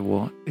Olufemi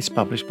Taiwo is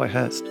published by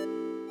Hearst.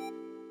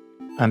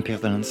 I'm Pierre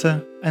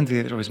Delancey, and the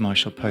editor is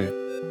Marshall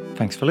Poe.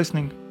 Thanks for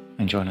listening,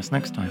 and join us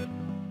next time.